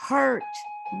church, hurt,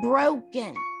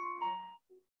 broken,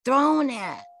 thrown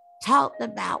at, talked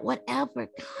about, whatever,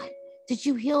 God, that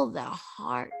you heal their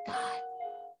heart, God,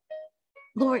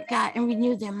 Lord God, and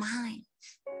renew their minds.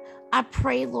 I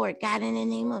pray, Lord God, in the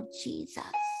name of Jesus,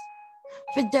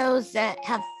 for those that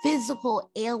have physical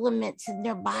ailments in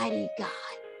their body, God.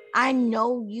 I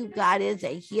know you, God, is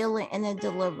a healer and a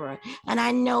deliverer. And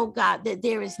I know, God, that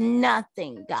there is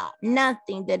nothing, God,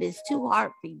 nothing that is too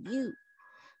hard for you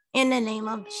in the name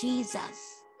of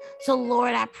Jesus. So,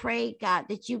 Lord, I pray, God,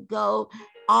 that you go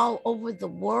all over the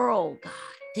world, God,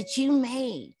 that you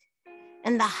made,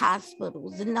 in the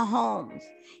hospitals, in the homes,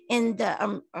 in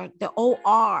the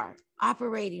OR,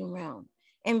 operating room,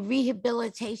 in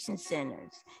rehabilitation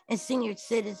centers, and senior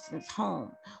citizens'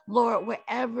 home. Lord,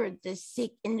 wherever the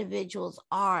sick individuals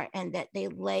are and that they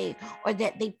lay or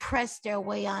that they press their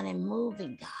way on and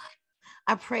moving, God,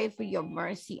 I pray for your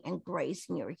mercy and grace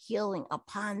and your healing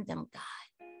upon them,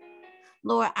 God.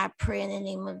 Lord, I pray in the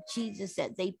name of Jesus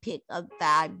that they pick up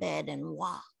thy bed and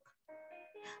walk.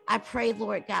 I pray,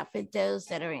 Lord God, for those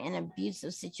that are in an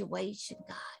abusive situation,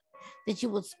 God, that you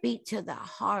will speak to their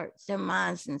hearts, their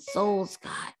minds, and souls,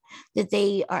 God, that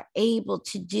they are able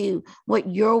to do what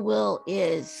your will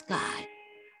is, God.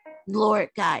 Lord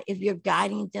God, if you're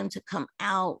guiding them to come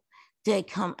out, they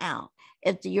come out.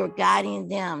 If you're guiding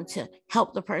them to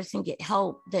help the person get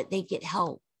help, that they get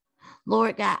help.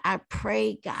 Lord God, I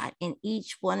pray, God, in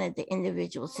each one of the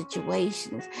individual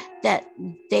situations that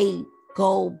they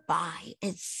go by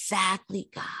exactly,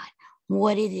 God,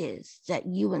 what it is that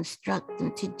you instruct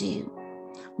them to do.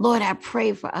 Lord, I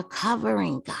pray for a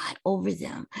covering, God, over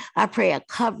them. I pray a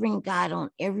covering, God, on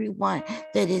everyone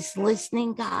that is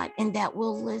listening, God, and that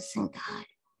will listen, God.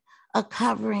 A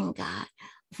covering, God,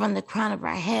 from the crown of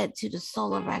our head to the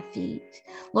sole of our feet.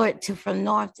 Lord, from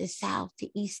north to south, to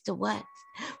east to west,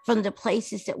 from the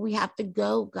places that we have to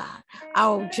go, God,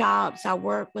 our jobs, our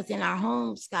work within our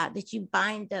homes, God, that you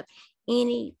bind up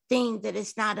anything that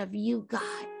is not of you,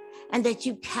 God, and that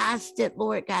you cast it,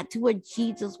 Lord God, to where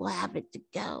Jesus will have it to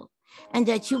go, and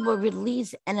that you will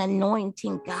release an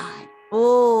anointing, God,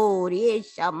 Oh,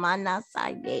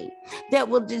 that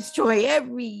will destroy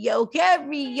every yoke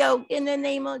in the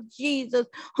name of Jesus.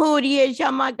 Oh,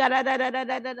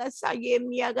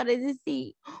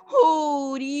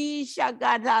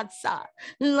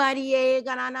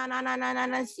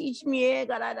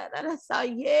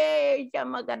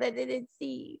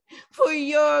 for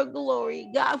your glory,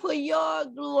 God, for your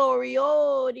glory.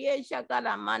 Oh,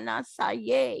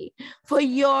 for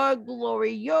your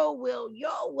glory, your will,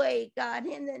 your way, God,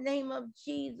 in the name of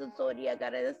Jesus.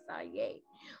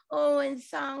 Oh, in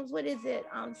Psalms, what is it?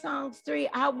 Psalms 3,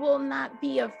 I will not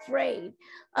be afraid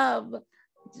of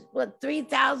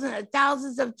 3,000 or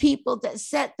thousands of people that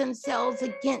set themselves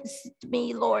against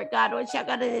me, Lord God.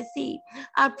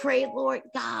 I pray, Lord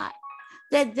God,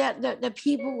 that the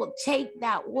people will take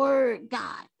that word,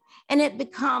 God, and it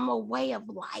become a way of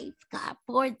life, God,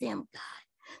 for them, God.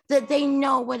 That they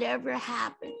know whatever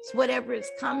happens, whatever is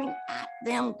coming at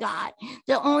them, God,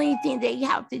 the only thing they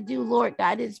have to do, Lord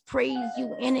God, is praise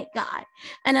you in it, God,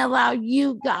 and allow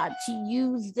you, God, to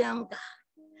use them, God.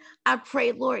 I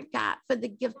pray, Lord God, for the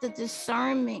gift of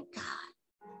discernment, God,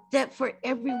 that for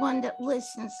everyone that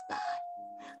listens, God,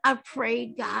 I pray,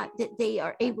 God, that they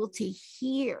are able to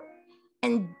hear,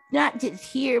 and not just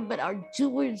hear, but are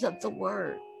doers of the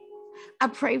word. I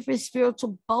pray for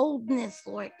spiritual boldness,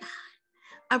 Lord God.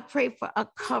 I pray for a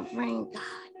covering,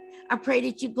 God. I pray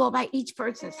that you go by each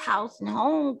person's house and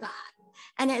home, God.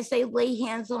 And as they lay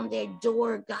hands on their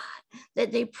door, God,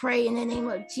 that they pray in the name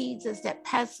of Jesus that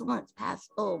pestilence pass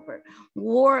over,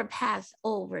 war pass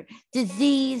over,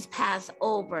 disease pass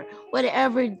over,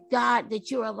 whatever, God, that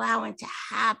you're allowing to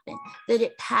happen, that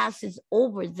it passes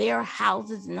over their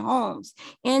houses and homes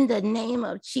in the name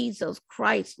of Jesus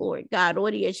Christ, Lord God.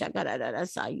 Lord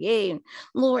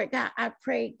God, I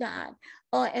pray, God,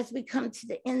 as we come to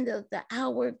the end of the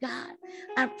hour, God,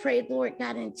 I pray, Lord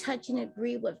God, and touch and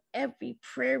agree with every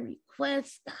prayer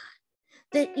request, God,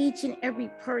 that each and every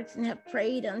person have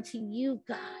prayed unto you,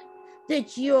 God,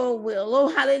 that your will, oh,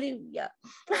 hallelujah,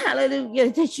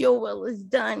 hallelujah, that your will is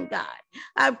done, God.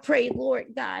 I pray,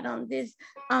 Lord God, on this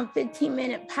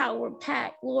 15-minute power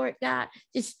pack, Lord God,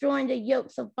 destroying the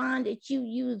yokes of bondage, you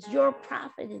use your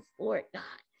prophetess, Lord God.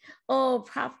 Oh,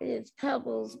 Prophetess,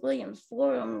 Pebbles, Williams,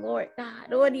 FORDUM, Lord God.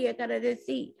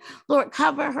 Lord,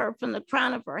 cover her from the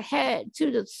crown of her head to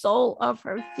the sole of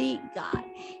her feet, God.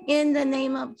 In the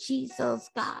name of Jesus,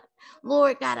 God.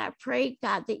 Lord God, I pray,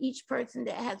 God, that each person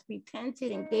that has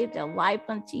repented and gave their life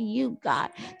unto you, God,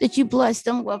 that you bless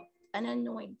them with an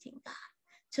anointing, God,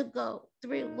 to go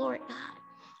through, Lord God.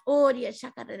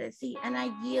 And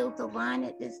I yield the line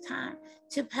at this time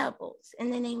to Pebbles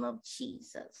in the name of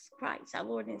Jesus Christ, our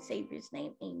Lord and Savior's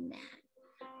name. Amen.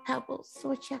 Pebbles.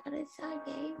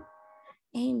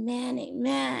 Amen.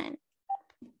 Amen.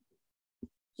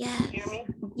 Yes. Hear me?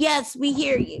 Yes, we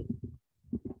hear you.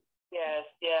 Yes.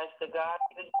 To God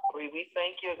be the glory. We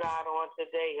thank you, God, on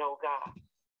today, oh God.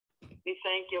 We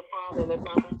thank you, Father, that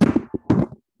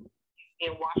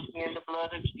and wash me in the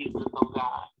blood of Jesus, oh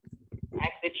God.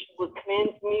 Ask that you would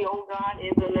cleanse me, oh God,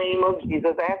 in the name of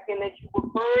Jesus. Asking that you would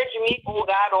purge me, oh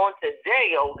God, on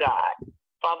today, oh God.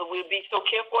 Father, we'll be so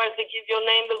careful as to give your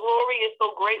name the glory it's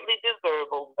so greatly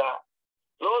deserved, oh God.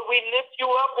 Lord, we lift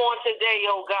you up on today,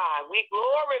 oh God. We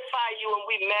glorify you and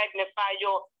we magnify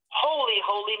your holy,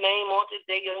 holy name on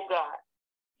today, oh God.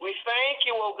 We thank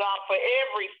you, oh God, for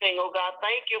everything, oh God.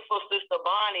 Thank you for Sister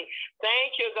Bonnie.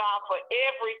 Thank you, God, for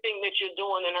everything that you're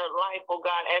doing in her life, oh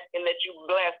God, asking that you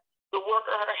bless the work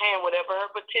of her hand, whatever her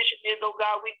petition is, oh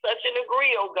God, we touch and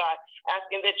agree, oh God,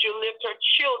 asking that you lift her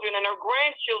children and her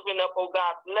grandchildren up, oh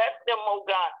God. Bless them, oh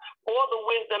God, all the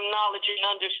wisdom, knowledge,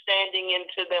 and understanding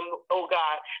into them, oh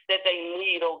God, that they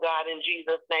need, oh God. In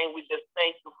Jesus' name, we just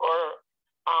thank you for her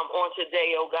on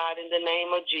today, oh God, in the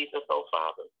name of Jesus, oh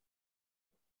Father.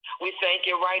 We thank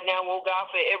you right now, oh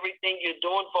God, for everything you're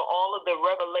doing, for all of the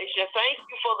revelation. Thank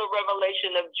you for the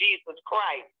revelation of Jesus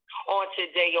Christ on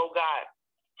today, oh God.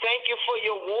 Thank you for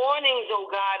your warnings, oh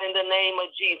God, in the name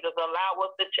of Jesus. Allow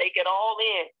us to take it all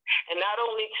in. And not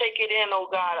only take it in, oh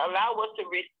God, allow us to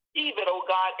receive it, oh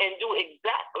God, and do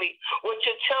exactly what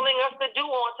you're telling us to do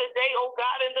on today, oh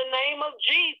God, in the name of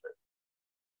Jesus.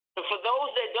 So for those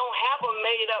that don't have a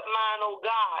made-up mind, oh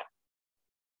God,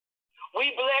 we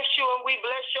bless you and we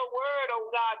bless your word, oh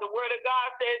God. The word of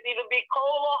God says either be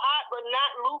cold or hot, but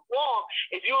not lukewarm.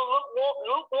 If you're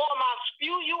lukewarm, I'll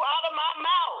spew you out of my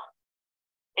mouth.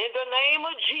 In the name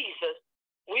of Jesus,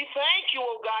 we thank you,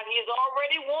 oh God. He has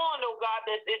already warned, oh God,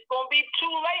 that it's going to be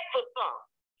too late for some.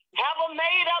 Have a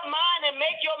made-up mind and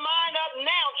make your mind up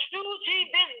now. Choose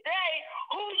ye this day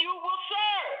who you will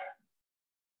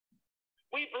serve.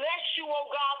 We bless you, oh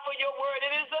God, for your word.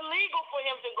 It is illegal for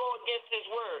him to go against his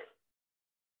word.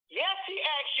 Yes, he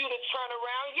asks you to turn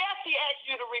around. Yes, he asks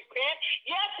you to repent.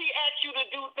 Yes, he asks you to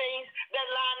do things that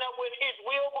line up with his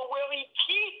will, but will he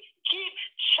keep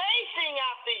chasing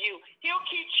after you? He'll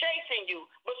keep chasing you,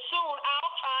 but soon our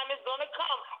time is going to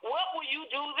come. What will you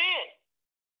do then?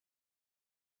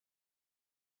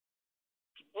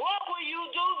 What will you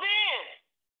do then?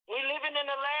 We're living in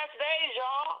the last days,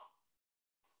 y'all.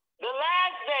 The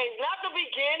last days, not the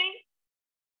beginning.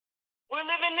 We're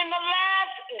living in the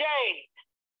last days.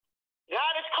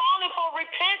 God is calling for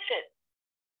repentance.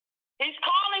 He's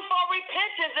calling for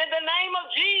repentance in the name of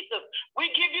Jesus. We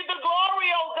give you the glory,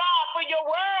 oh God, for your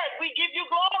word. We give you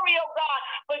glory, oh God,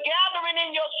 for gathering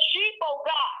in your sheep, oh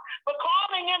God, for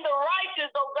calling in the righteous,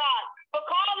 oh God, for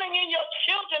calling in your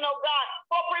children, oh God,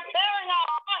 for preparing our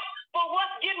hearts for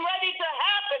what's getting ready to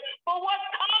happen, for what's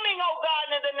coming, oh God,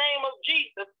 in the name of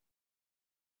Jesus.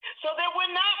 So that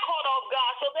we're not caught off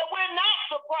guard, so that we're not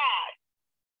surprised.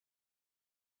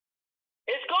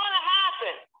 It's going to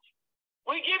happen.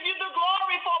 We give you the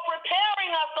glory for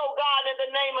preparing us, oh God, in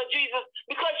the name of Jesus,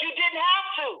 because you didn't have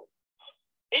to.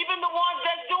 Even the ones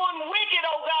that's doing wicked,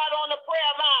 oh God, on the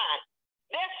prayer line,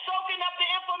 they're soaking up the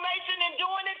information and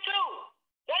doing it too.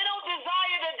 They don't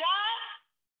desire to die.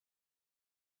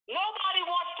 Nobody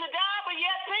wants to die, but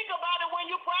yet think about it when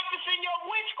you're practicing your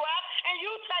witchcraft and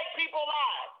you take people's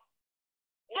lives.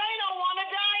 They don't want to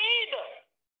die either.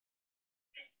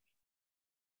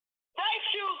 They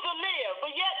choose to live,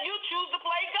 but yet you choose to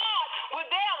play God with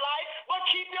their life, but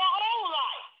keep your own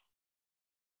life.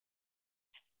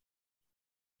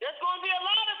 There's going to be a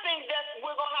lot of things that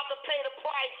we're going to have to pay the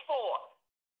price for.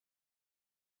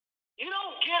 You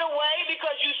don't get away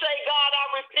because you say, God, I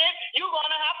repent. You're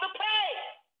going to have to pay.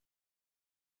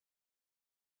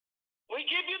 We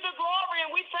give you the glory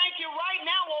and we thank you right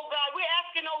now, oh God. We're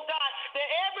asking, oh God, that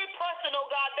every person, oh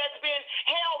God, that's been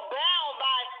held bound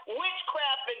by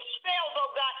witchcraft and spells,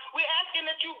 oh God, we're asking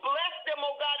that you bless them,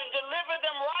 oh God, and deliver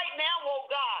them right now, oh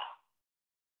God.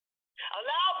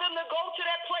 Allow them to go to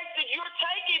that place that you're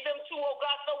taking them to, oh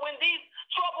God, so when these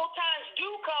troubled times do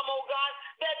come, oh God,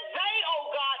 that they, oh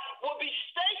God, will be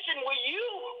stationed where you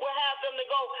will have them to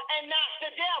go and not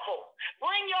the devil.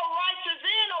 Bring your righteous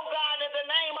in, oh God, in the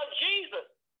name of Jesus.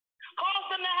 Cause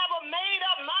them to have a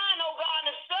made-up mind, oh God,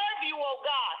 and serve you, oh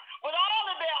God, with all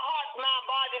of their hearts, mind,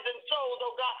 bodies, and souls,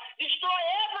 oh God. Destroy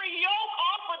every yoke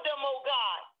off of them, oh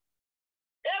God.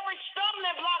 Every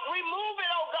stumbling block, remove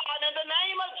it, oh God, in the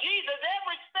name of Jesus.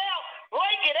 Every spell,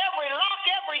 break it. Every lock,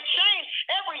 every chain,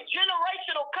 every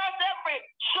generational curse, every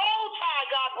soul tie,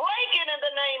 God, break it in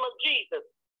the name of Jesus.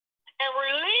 And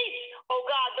release, oh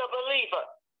God, the believer.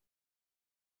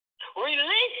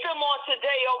 Release them on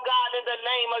today, oh God, in the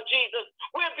name of Jesus.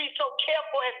 We'll be so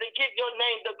careful as to give your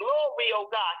name the glory, oh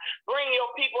God. Bring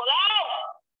your people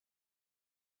out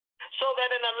so that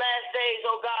in the last days,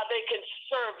 oh God, they can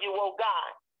serve you, oh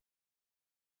God.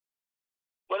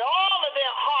 With all of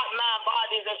their heart, mind,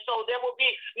 bodies, and soul, there will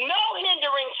be no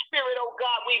hindering spirit, oh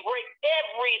God. We break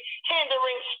every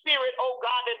hindering spirit, oh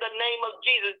God, in the name of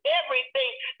Jesus.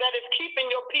 Everything that is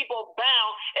keeping your people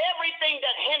bound, everything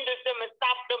that hinders them and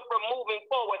stops them from moving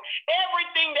forward,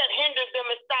 everything that hinders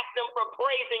them and stops them from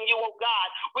praising you, oh God.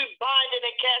 We bind it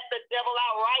and cast the devil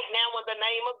out right now in the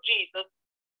name of Jesus.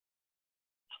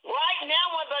 Right now,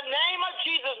 in the name of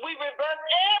Jesus, we reverse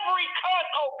every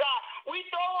curse, oh God. We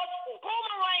throw a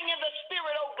boomerang in the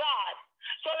spirit, oh God,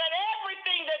 so that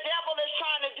everything the devil is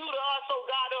trying to do to us, oh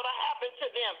God, it'll happen to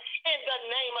them in the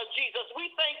name of Jesus. We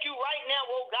thank you right now,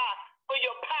 oh God, for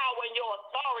your power and your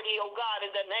authority, oh God, in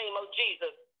the name of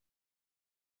Jesus.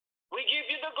 We give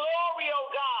you the glory, oh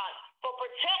God, for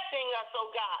protecting us, oh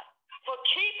God, for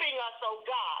keeping us, oh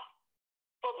God,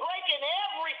 for breaking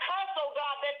every curse, oh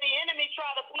God, that the enemy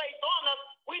tried to place on us.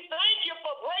 We thank you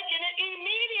for breaking it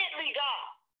immediately, God.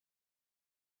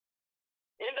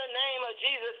 In the name of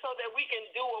Jesus, so that we can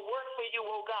do a work for you,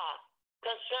 oh God,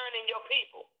 concerning your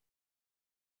people.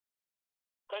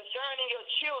 Concerning your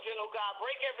children, oh God.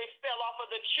 Break every spell off of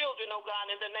the children, oh God,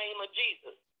 in the name of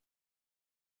Jesus.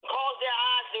 Cause their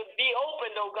eyes to be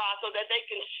opened, oh God, so that they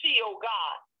can see, oh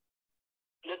God,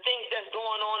 the things that's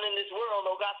going on in this world,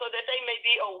 oh God, so that they may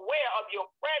be aware of your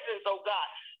presence, oh God,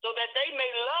 so that they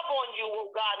may love on you, oh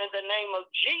God, in the name of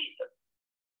Jesus.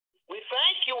 We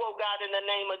thank you, oh God, in the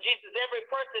name of Jesus. Every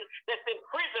person that's in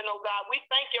prison, oh God, we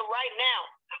thank you right now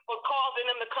for causing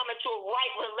them to come into a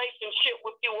right relationship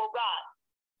with you, oh God.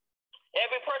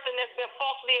 Every person that's been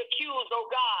falsely accused, oh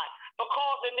God, for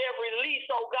causing their release,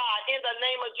 oh God, in the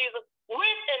name of Jesus,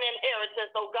 with an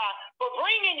inheritance, oh God, for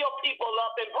bringing your people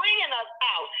up and bringing us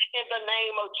out in the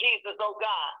name of Jesus, oh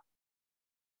God.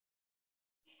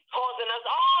 Causing us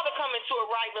all to come into a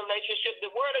right relationship.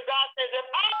 The word of God says, if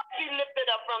I be lifted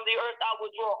up from the earth, I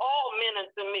will draw all men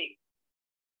unto me.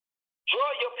 Draw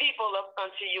your people up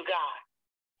unto you, God.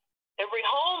 Every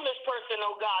homeless person,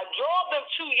 oh God, draw them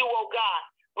to you, oh God.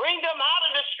 Bring them out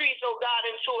of the streets, oh God,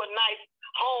 into a nice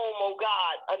home, oh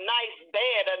God, a nice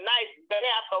bed, a nice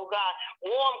bath, oh God,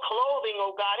 warm clothing,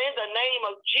 oh God, in the name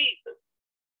of Jesus.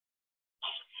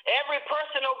 Every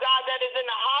person, oh God, that is in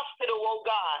the hospital, oh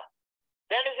God,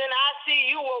 that is in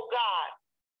ICU, oh God,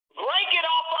 break it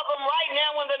off of them right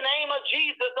now in the name of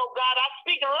Jesus, oh God. I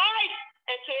speak life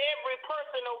into every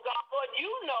person, oh God. Lord,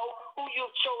 you know who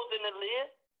you've chosen to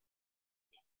live.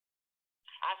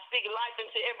 I speak life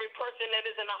into every person that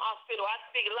is in the hospital. I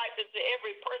speak life into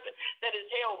every person that is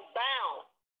held bound,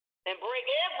 and break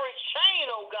every chain,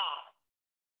 oh God,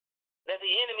 that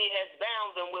the enemy has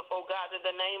bound them with, oh God, in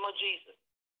the name of Jesus.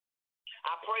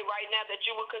 I pray right now that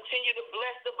you will continue to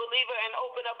bless the believer and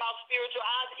open up our spiritual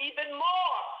eyes even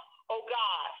more, oh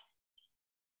God,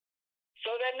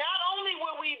 so that not only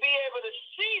will we be able to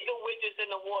see the witches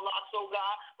and the warlocks, oh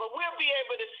God, but we'll be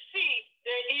able to see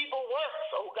their evil works,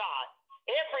 oh God.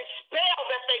 Every spell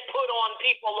that they put on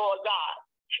people, Lord God.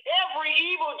 Every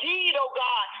evil deed, oh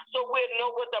God, so we'll know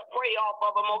what to pray off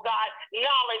of them, oh God.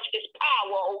 Knowledge is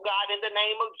power, oh God, in the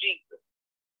name of Jesus.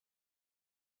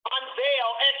 Unveil,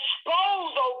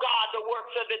 expose, oh God, the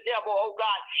works of the devil, oh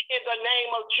God, in the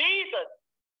name of Jesus.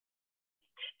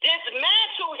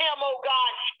 Dismantle him, oh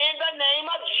God, in the name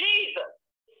of Jesus.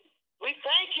 We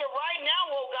thank you right now,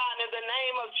 oh God, in the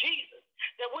name of Jesus,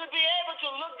 that we'll be able to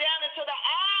look down into the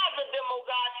eyes of them, oh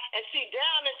God, and see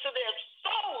down into their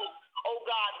souls, oh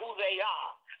God, who they are,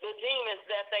 the demons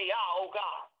that they are, oh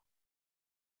God.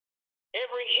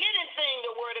 Every hidden thing,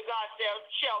 the word of God says,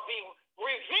 shall be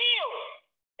revealed.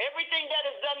 Everything that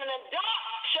is done in the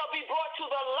dark shall be brought to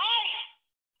the light.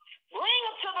 Bring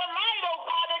them to the light, oh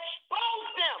God, expose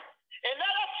them. And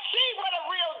let us see what a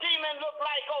real demon look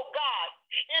like, oh God.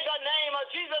 In the name of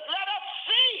Jesus, let us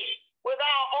see with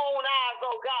our own eyes,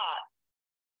 oh God.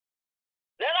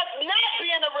 Let us not be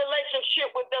in a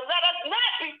relationship with them. Let us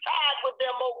not be tied with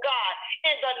them, oh God.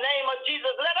 In the name of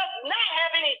Jesus, let us not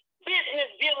have any business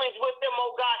dealings with them,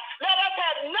 oh God. Let us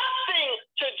have nothing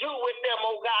to do with them,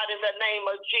 oh God, in the name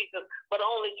of Jesus, but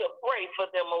only to pray for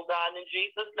them, oh God, in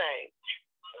Jesus' name.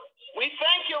 We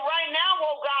thank you right now,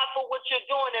 oh God, for what you're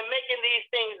doing and making these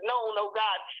things known, oh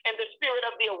God, and the spirit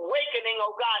of the awakening,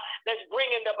 oh God, that's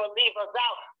bringing the believers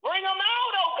out. Bring them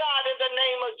out, oh God, in the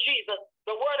name of Jesus.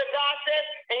 The word of God says,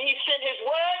 and he sent his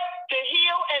word to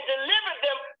heal and deliver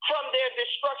them from their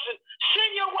destruction.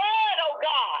 Send your word, oh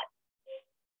God.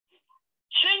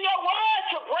 Send your word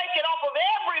to break it off of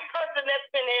every person that's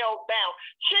been held bound.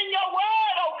 Send your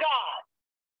word, oh God,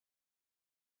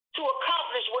 to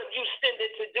accomplish what you send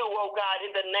it to do, oh God,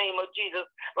 in the name of Jesus,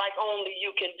 like only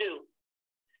you can do.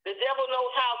 The devil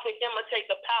knows how to imitate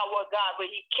the power of God, but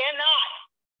he cannot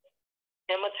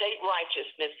imitate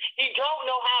righteousness. He don't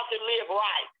know how to live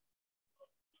right.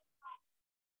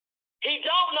 He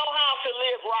don't know how to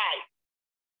live right.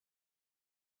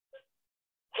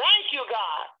 Thank you,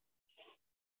 God,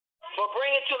 for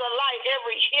bringing to the light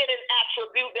every hidden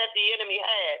attribute that the enemy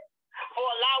has, for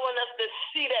allowing us to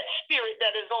see that spirit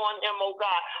that is on him, oh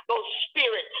God, those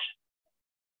spirits.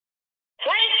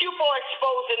 Thank you for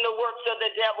exposing the works of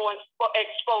the devil and for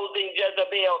exposing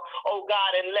Jezebel, oh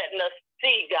God, and letting us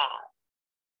see, God.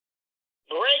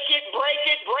 Break it, break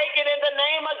it, break it in the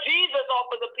name of Jesus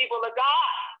off of the people of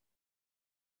God.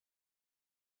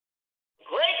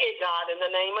 Break it, God, in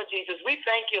the name of Jesus. We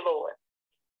thank you, Lord.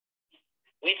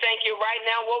 We thank you right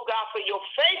now, oh God, for your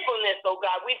faithfulness, oh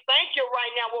God. We thank you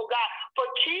right now, oh God, for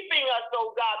keeping us,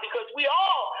 oh God, because we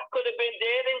all could have been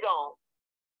dead and gone.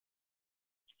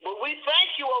 But we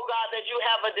thank you, oh God, that you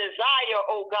have a desire,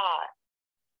 oh God,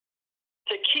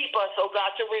 to keep us, oh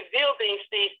God, to reveal these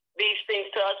things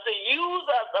to us, to use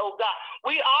us, oh God.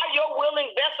 We are your willing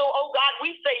vessel, oh God.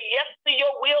 We say yes to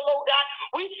your will, oh God.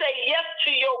 We say yes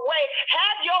to your way.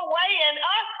 Have your way in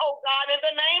us, oh God, in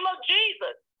the name of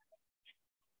Jesus.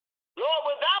 Lord,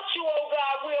 without you, oh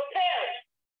God, we'll perish.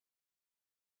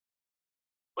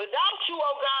 Without you,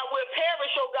 oh God, we'll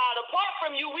perish, oh God. Apart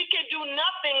from you, we can do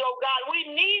nothing, oh God.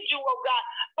 We need you, oh God.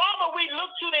 Father, we look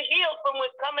to the hills from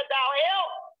which cometh our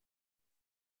help.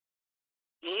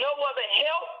 No other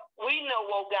help we know,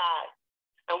 oh God.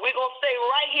 And we're going to stay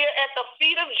right here at the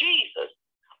feet of Jesus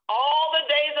all the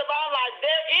days of our life.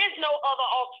 There is no other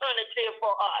alternative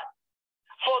for us.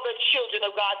 for the children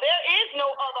of God. There is no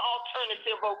other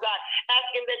alternative, oh God.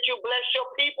 Asking that you bless your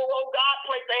people, oh God.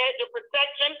 Place a hedge of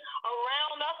protection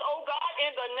around us, oh God,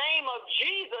 in the name of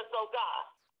Jesus, oh God.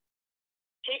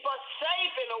 Keep us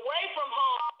safe and away from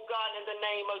harm, oh God, in the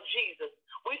name of Jesus.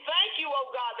 We thank you, oh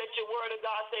God, that your word of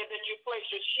God says that you place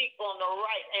your sheep on the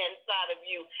right-hand side of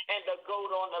you and the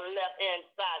goat on the left-hand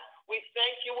side. We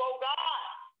thank you, oh God,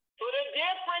 for the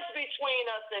difference between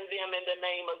us and them in the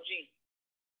name of Jesus.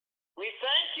 We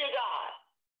thank you, God.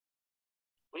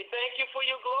 We thank you for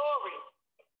your glory.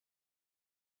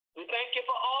 We thank you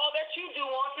for all that you do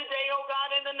on today, oh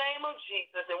God, in the name of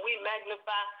Jesus. And we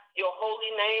magnify your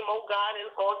holy name, oh God,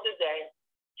 on today.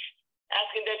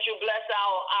 Asking that you bless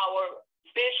our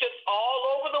bishops all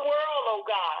over the world, oh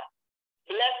God.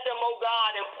 Bless them, oh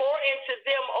God, and pour into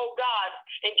them, oh God,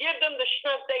 and give them the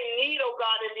strength they need, oh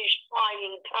God, in these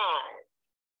trying times,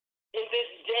 in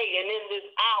this day and in this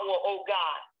hour, oh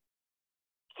God.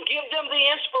 Give them the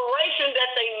inspiration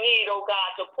that they need, oh God,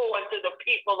 to pour into the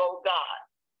people, oh God.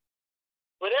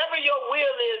 Whatever your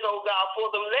will is, oh God,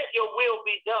 for them, let your will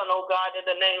be done, oh God, in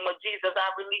the name of Jesus. I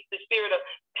release the spirit of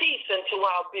peace into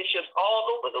our bishops all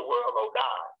over the world, oh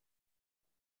God.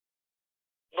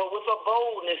 But with a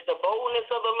boldness, the boldness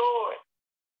of the Lord.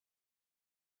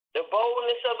 The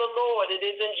boldness of the Lord. It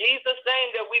is in Jesus' name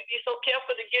that we be so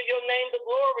careful to give your name the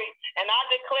glory. And I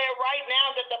declare right now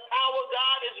that the power of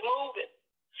God is moving.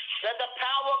 That the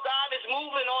power of God is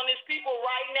moving on his people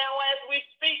right now as we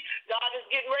speak. God is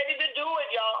getting ready to do it,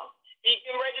 y'all. He's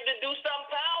getting ready to do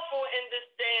something powerful in this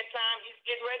day and time. He's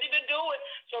getting ready to do it.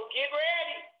 So get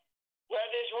ready.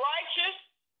 Whether it's righteous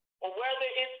or whether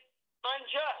it's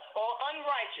unjust or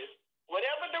unrighteous.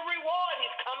 Whatever the reward,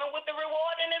 he's coming with the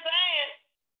reward in his hand.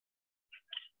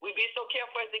 We be so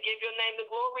careful as to give your name the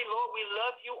glory. Lord, we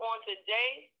love you on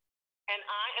today. And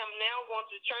I am now going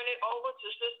to turn it over to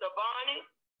Sister Bonnie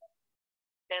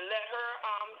and let her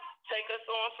take us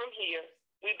on from here.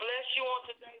 We bless you on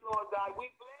today, Lord God.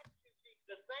 We bless you,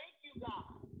 Jesus. Thank you,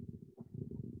 God.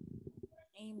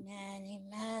 Amen.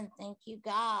 Amen. Thank you,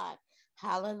 God.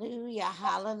 Hallelujah.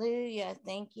 Hallelujah.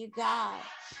 Thank you, God.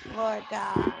 Lord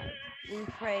God, we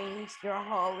praise your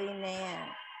holy name.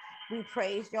 We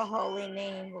praise your holy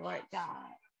name, Lord God.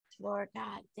 Lord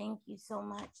God, thank you so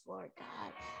much, Lord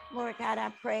God. Lord God,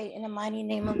 I pray in the mighty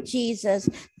name of Jesus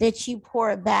that you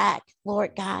pour back,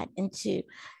 Lord God, into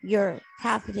your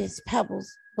prophetess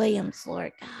Pebbles Williams,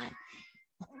 Lord God.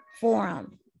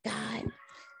 FORDUM, God.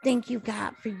 Thank you,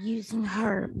 God, for using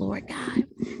her, Lord God.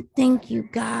 Thank you,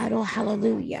 God, oh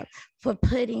hallelujah, for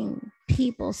putting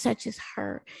people such as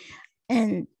her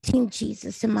and Team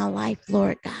Jesus in my life,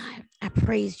 Lord God. I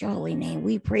praise your holy name.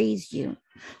 We praise you.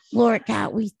 Lord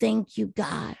God, we thank you,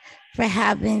 God, for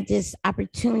having this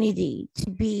opportunity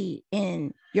to be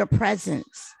in your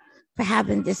presence, for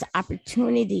having this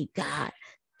opportunity, God,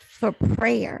 for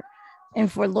prayer. And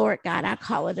for Lord God, I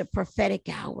call it a prophetic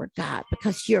hour, God,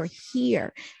 because you're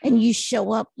here and you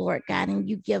show up, Lord God, and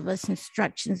you give us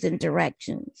instructions and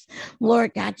directions.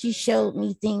 Lord God, you showed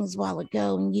me things a while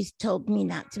ago and you told me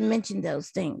not to mention those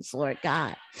things, Lord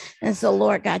God. And so,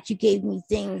 Lord God, you gave me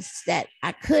things that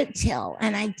I could tell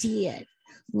and I did.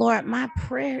 Lord, my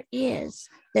prayer is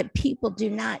that people do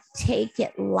not take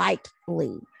it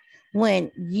lightly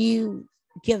when you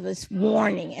give us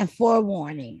warning and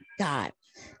forewarning, God.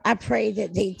 I pray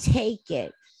that they take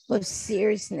it with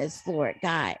seriousness, Lord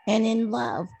God, and in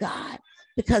love, God,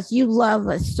 because you love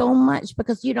us so much,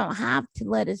 because you don't have to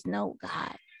let us know,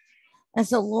 God. And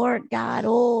so, Lord God,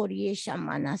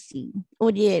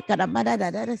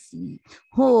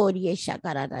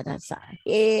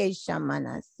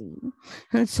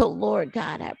 and so, Lord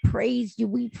God, I praise you.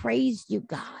 We praise you,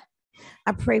 God.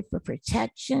 I pray for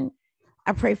protection.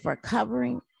 I pray for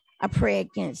covering. I pray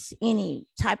against any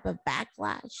type of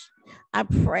backlash. I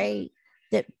pray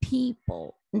that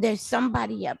people, there's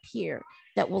somebody up here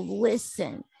that will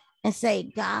listen and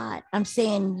say, God, I'm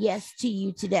saying yes to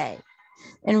you today.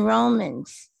 In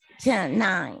Romans 10,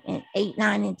 9, and 8,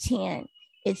 9, and 10,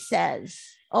 it says,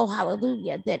 oh,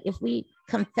 hallelujah, that if we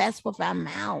confess with our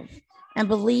mouth and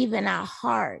believe in our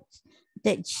heart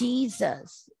that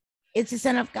Jesus is the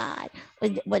Son of God,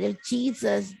 but if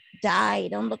Jesus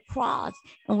died on the cross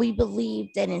and we believe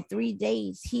that in 3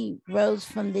 days he rose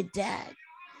from the dead,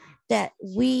 that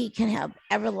we can have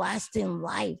everlasting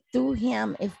life through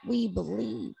him if we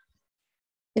believe.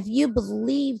 If you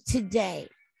believe today,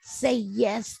 say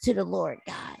yes to the Lord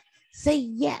God. Say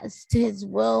yes to his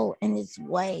will and his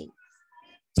way.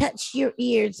 Touch your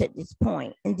ears at this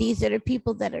point. And these are the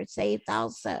people that are saved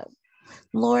also.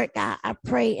 Lord God, I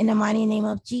pray in the mighty name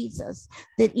of Jesus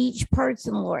that each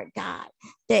person, Lord God,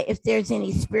 that if there's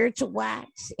any spiritual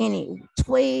wax, any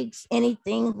twigs,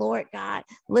 anything, Lord God,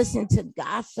 listen to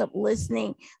gossip,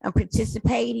 listening and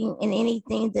participating in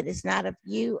anything that is not of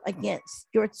you against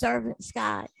your servants,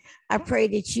 God, I pray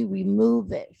that you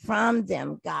remove it from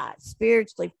them, God,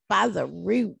 spiritually by the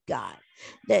root, God.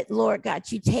 That, Lord God,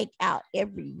 you take out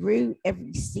every root,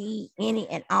 every seed, any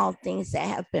and all things that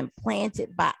have been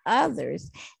planted by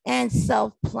others and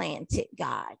self-planted,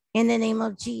 God, in the name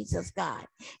of Jesus, God.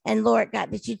 And Lord God,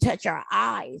 that you touch our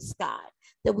eyes, God,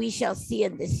 that we shall see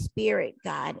in the spirit,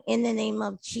 God, in the name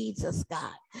of Jesus,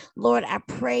 God. Lord, I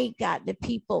pray, God, that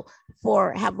people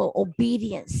have an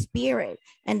obedient spirit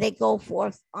and they go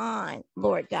forth on,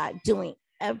 Lord God, doing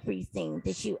everything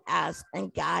that you ask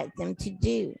and guide them to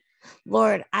do.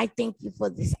 Lord, I thank you for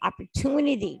this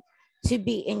opportunity to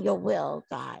be in your will,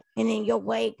 God, and in your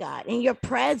way, God, in your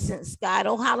presence, God.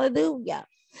 Oh, hallelujah.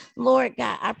 Lord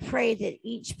God, I pray that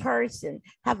each person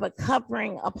have a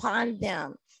covering upon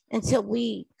them until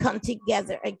we come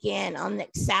together again on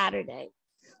next Saturday.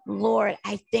 Lord,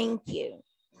 I thank you.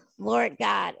 Lord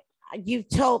God, you've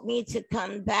told me to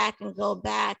come back and go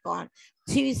back on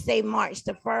Tuesday, March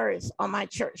the 1st on my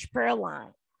church prayer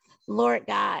line. Lord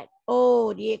God,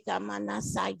 oh, I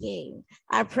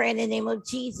pray in the name of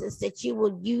Jesus that you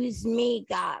will use me,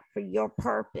 God, for your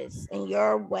purpose and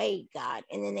your way, God,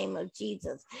 in the name of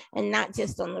Jesus, and not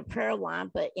just on the prayer line,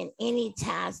 but in any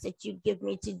task that you give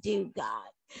me to do, God.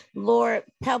 Lord,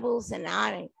 Pebbles and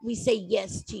I, we say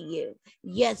yes to you,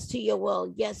 yes to your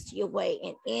will, yes to your way,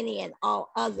 and any and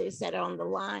all others that are on the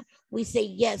line, we say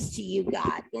yes to you,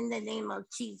 God, in the name of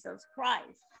Jesus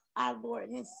Christ, our Lord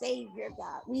and Savior,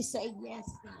 God. We say yes,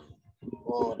 God.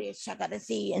 Oh,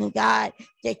 and God,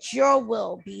 that your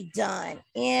will be done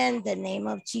in the name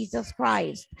of Jesus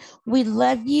Christ. We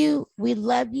love you. We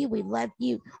love you. We love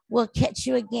you. We'll catch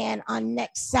you again on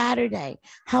next Saturday.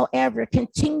 However,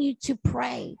 continue to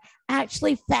pray.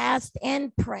 Actually, fast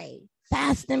and pray.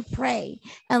 Fast and pray.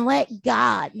 And let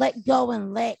God, let go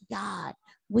and let God.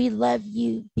 We love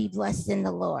you. Be blessed in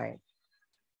the Lord.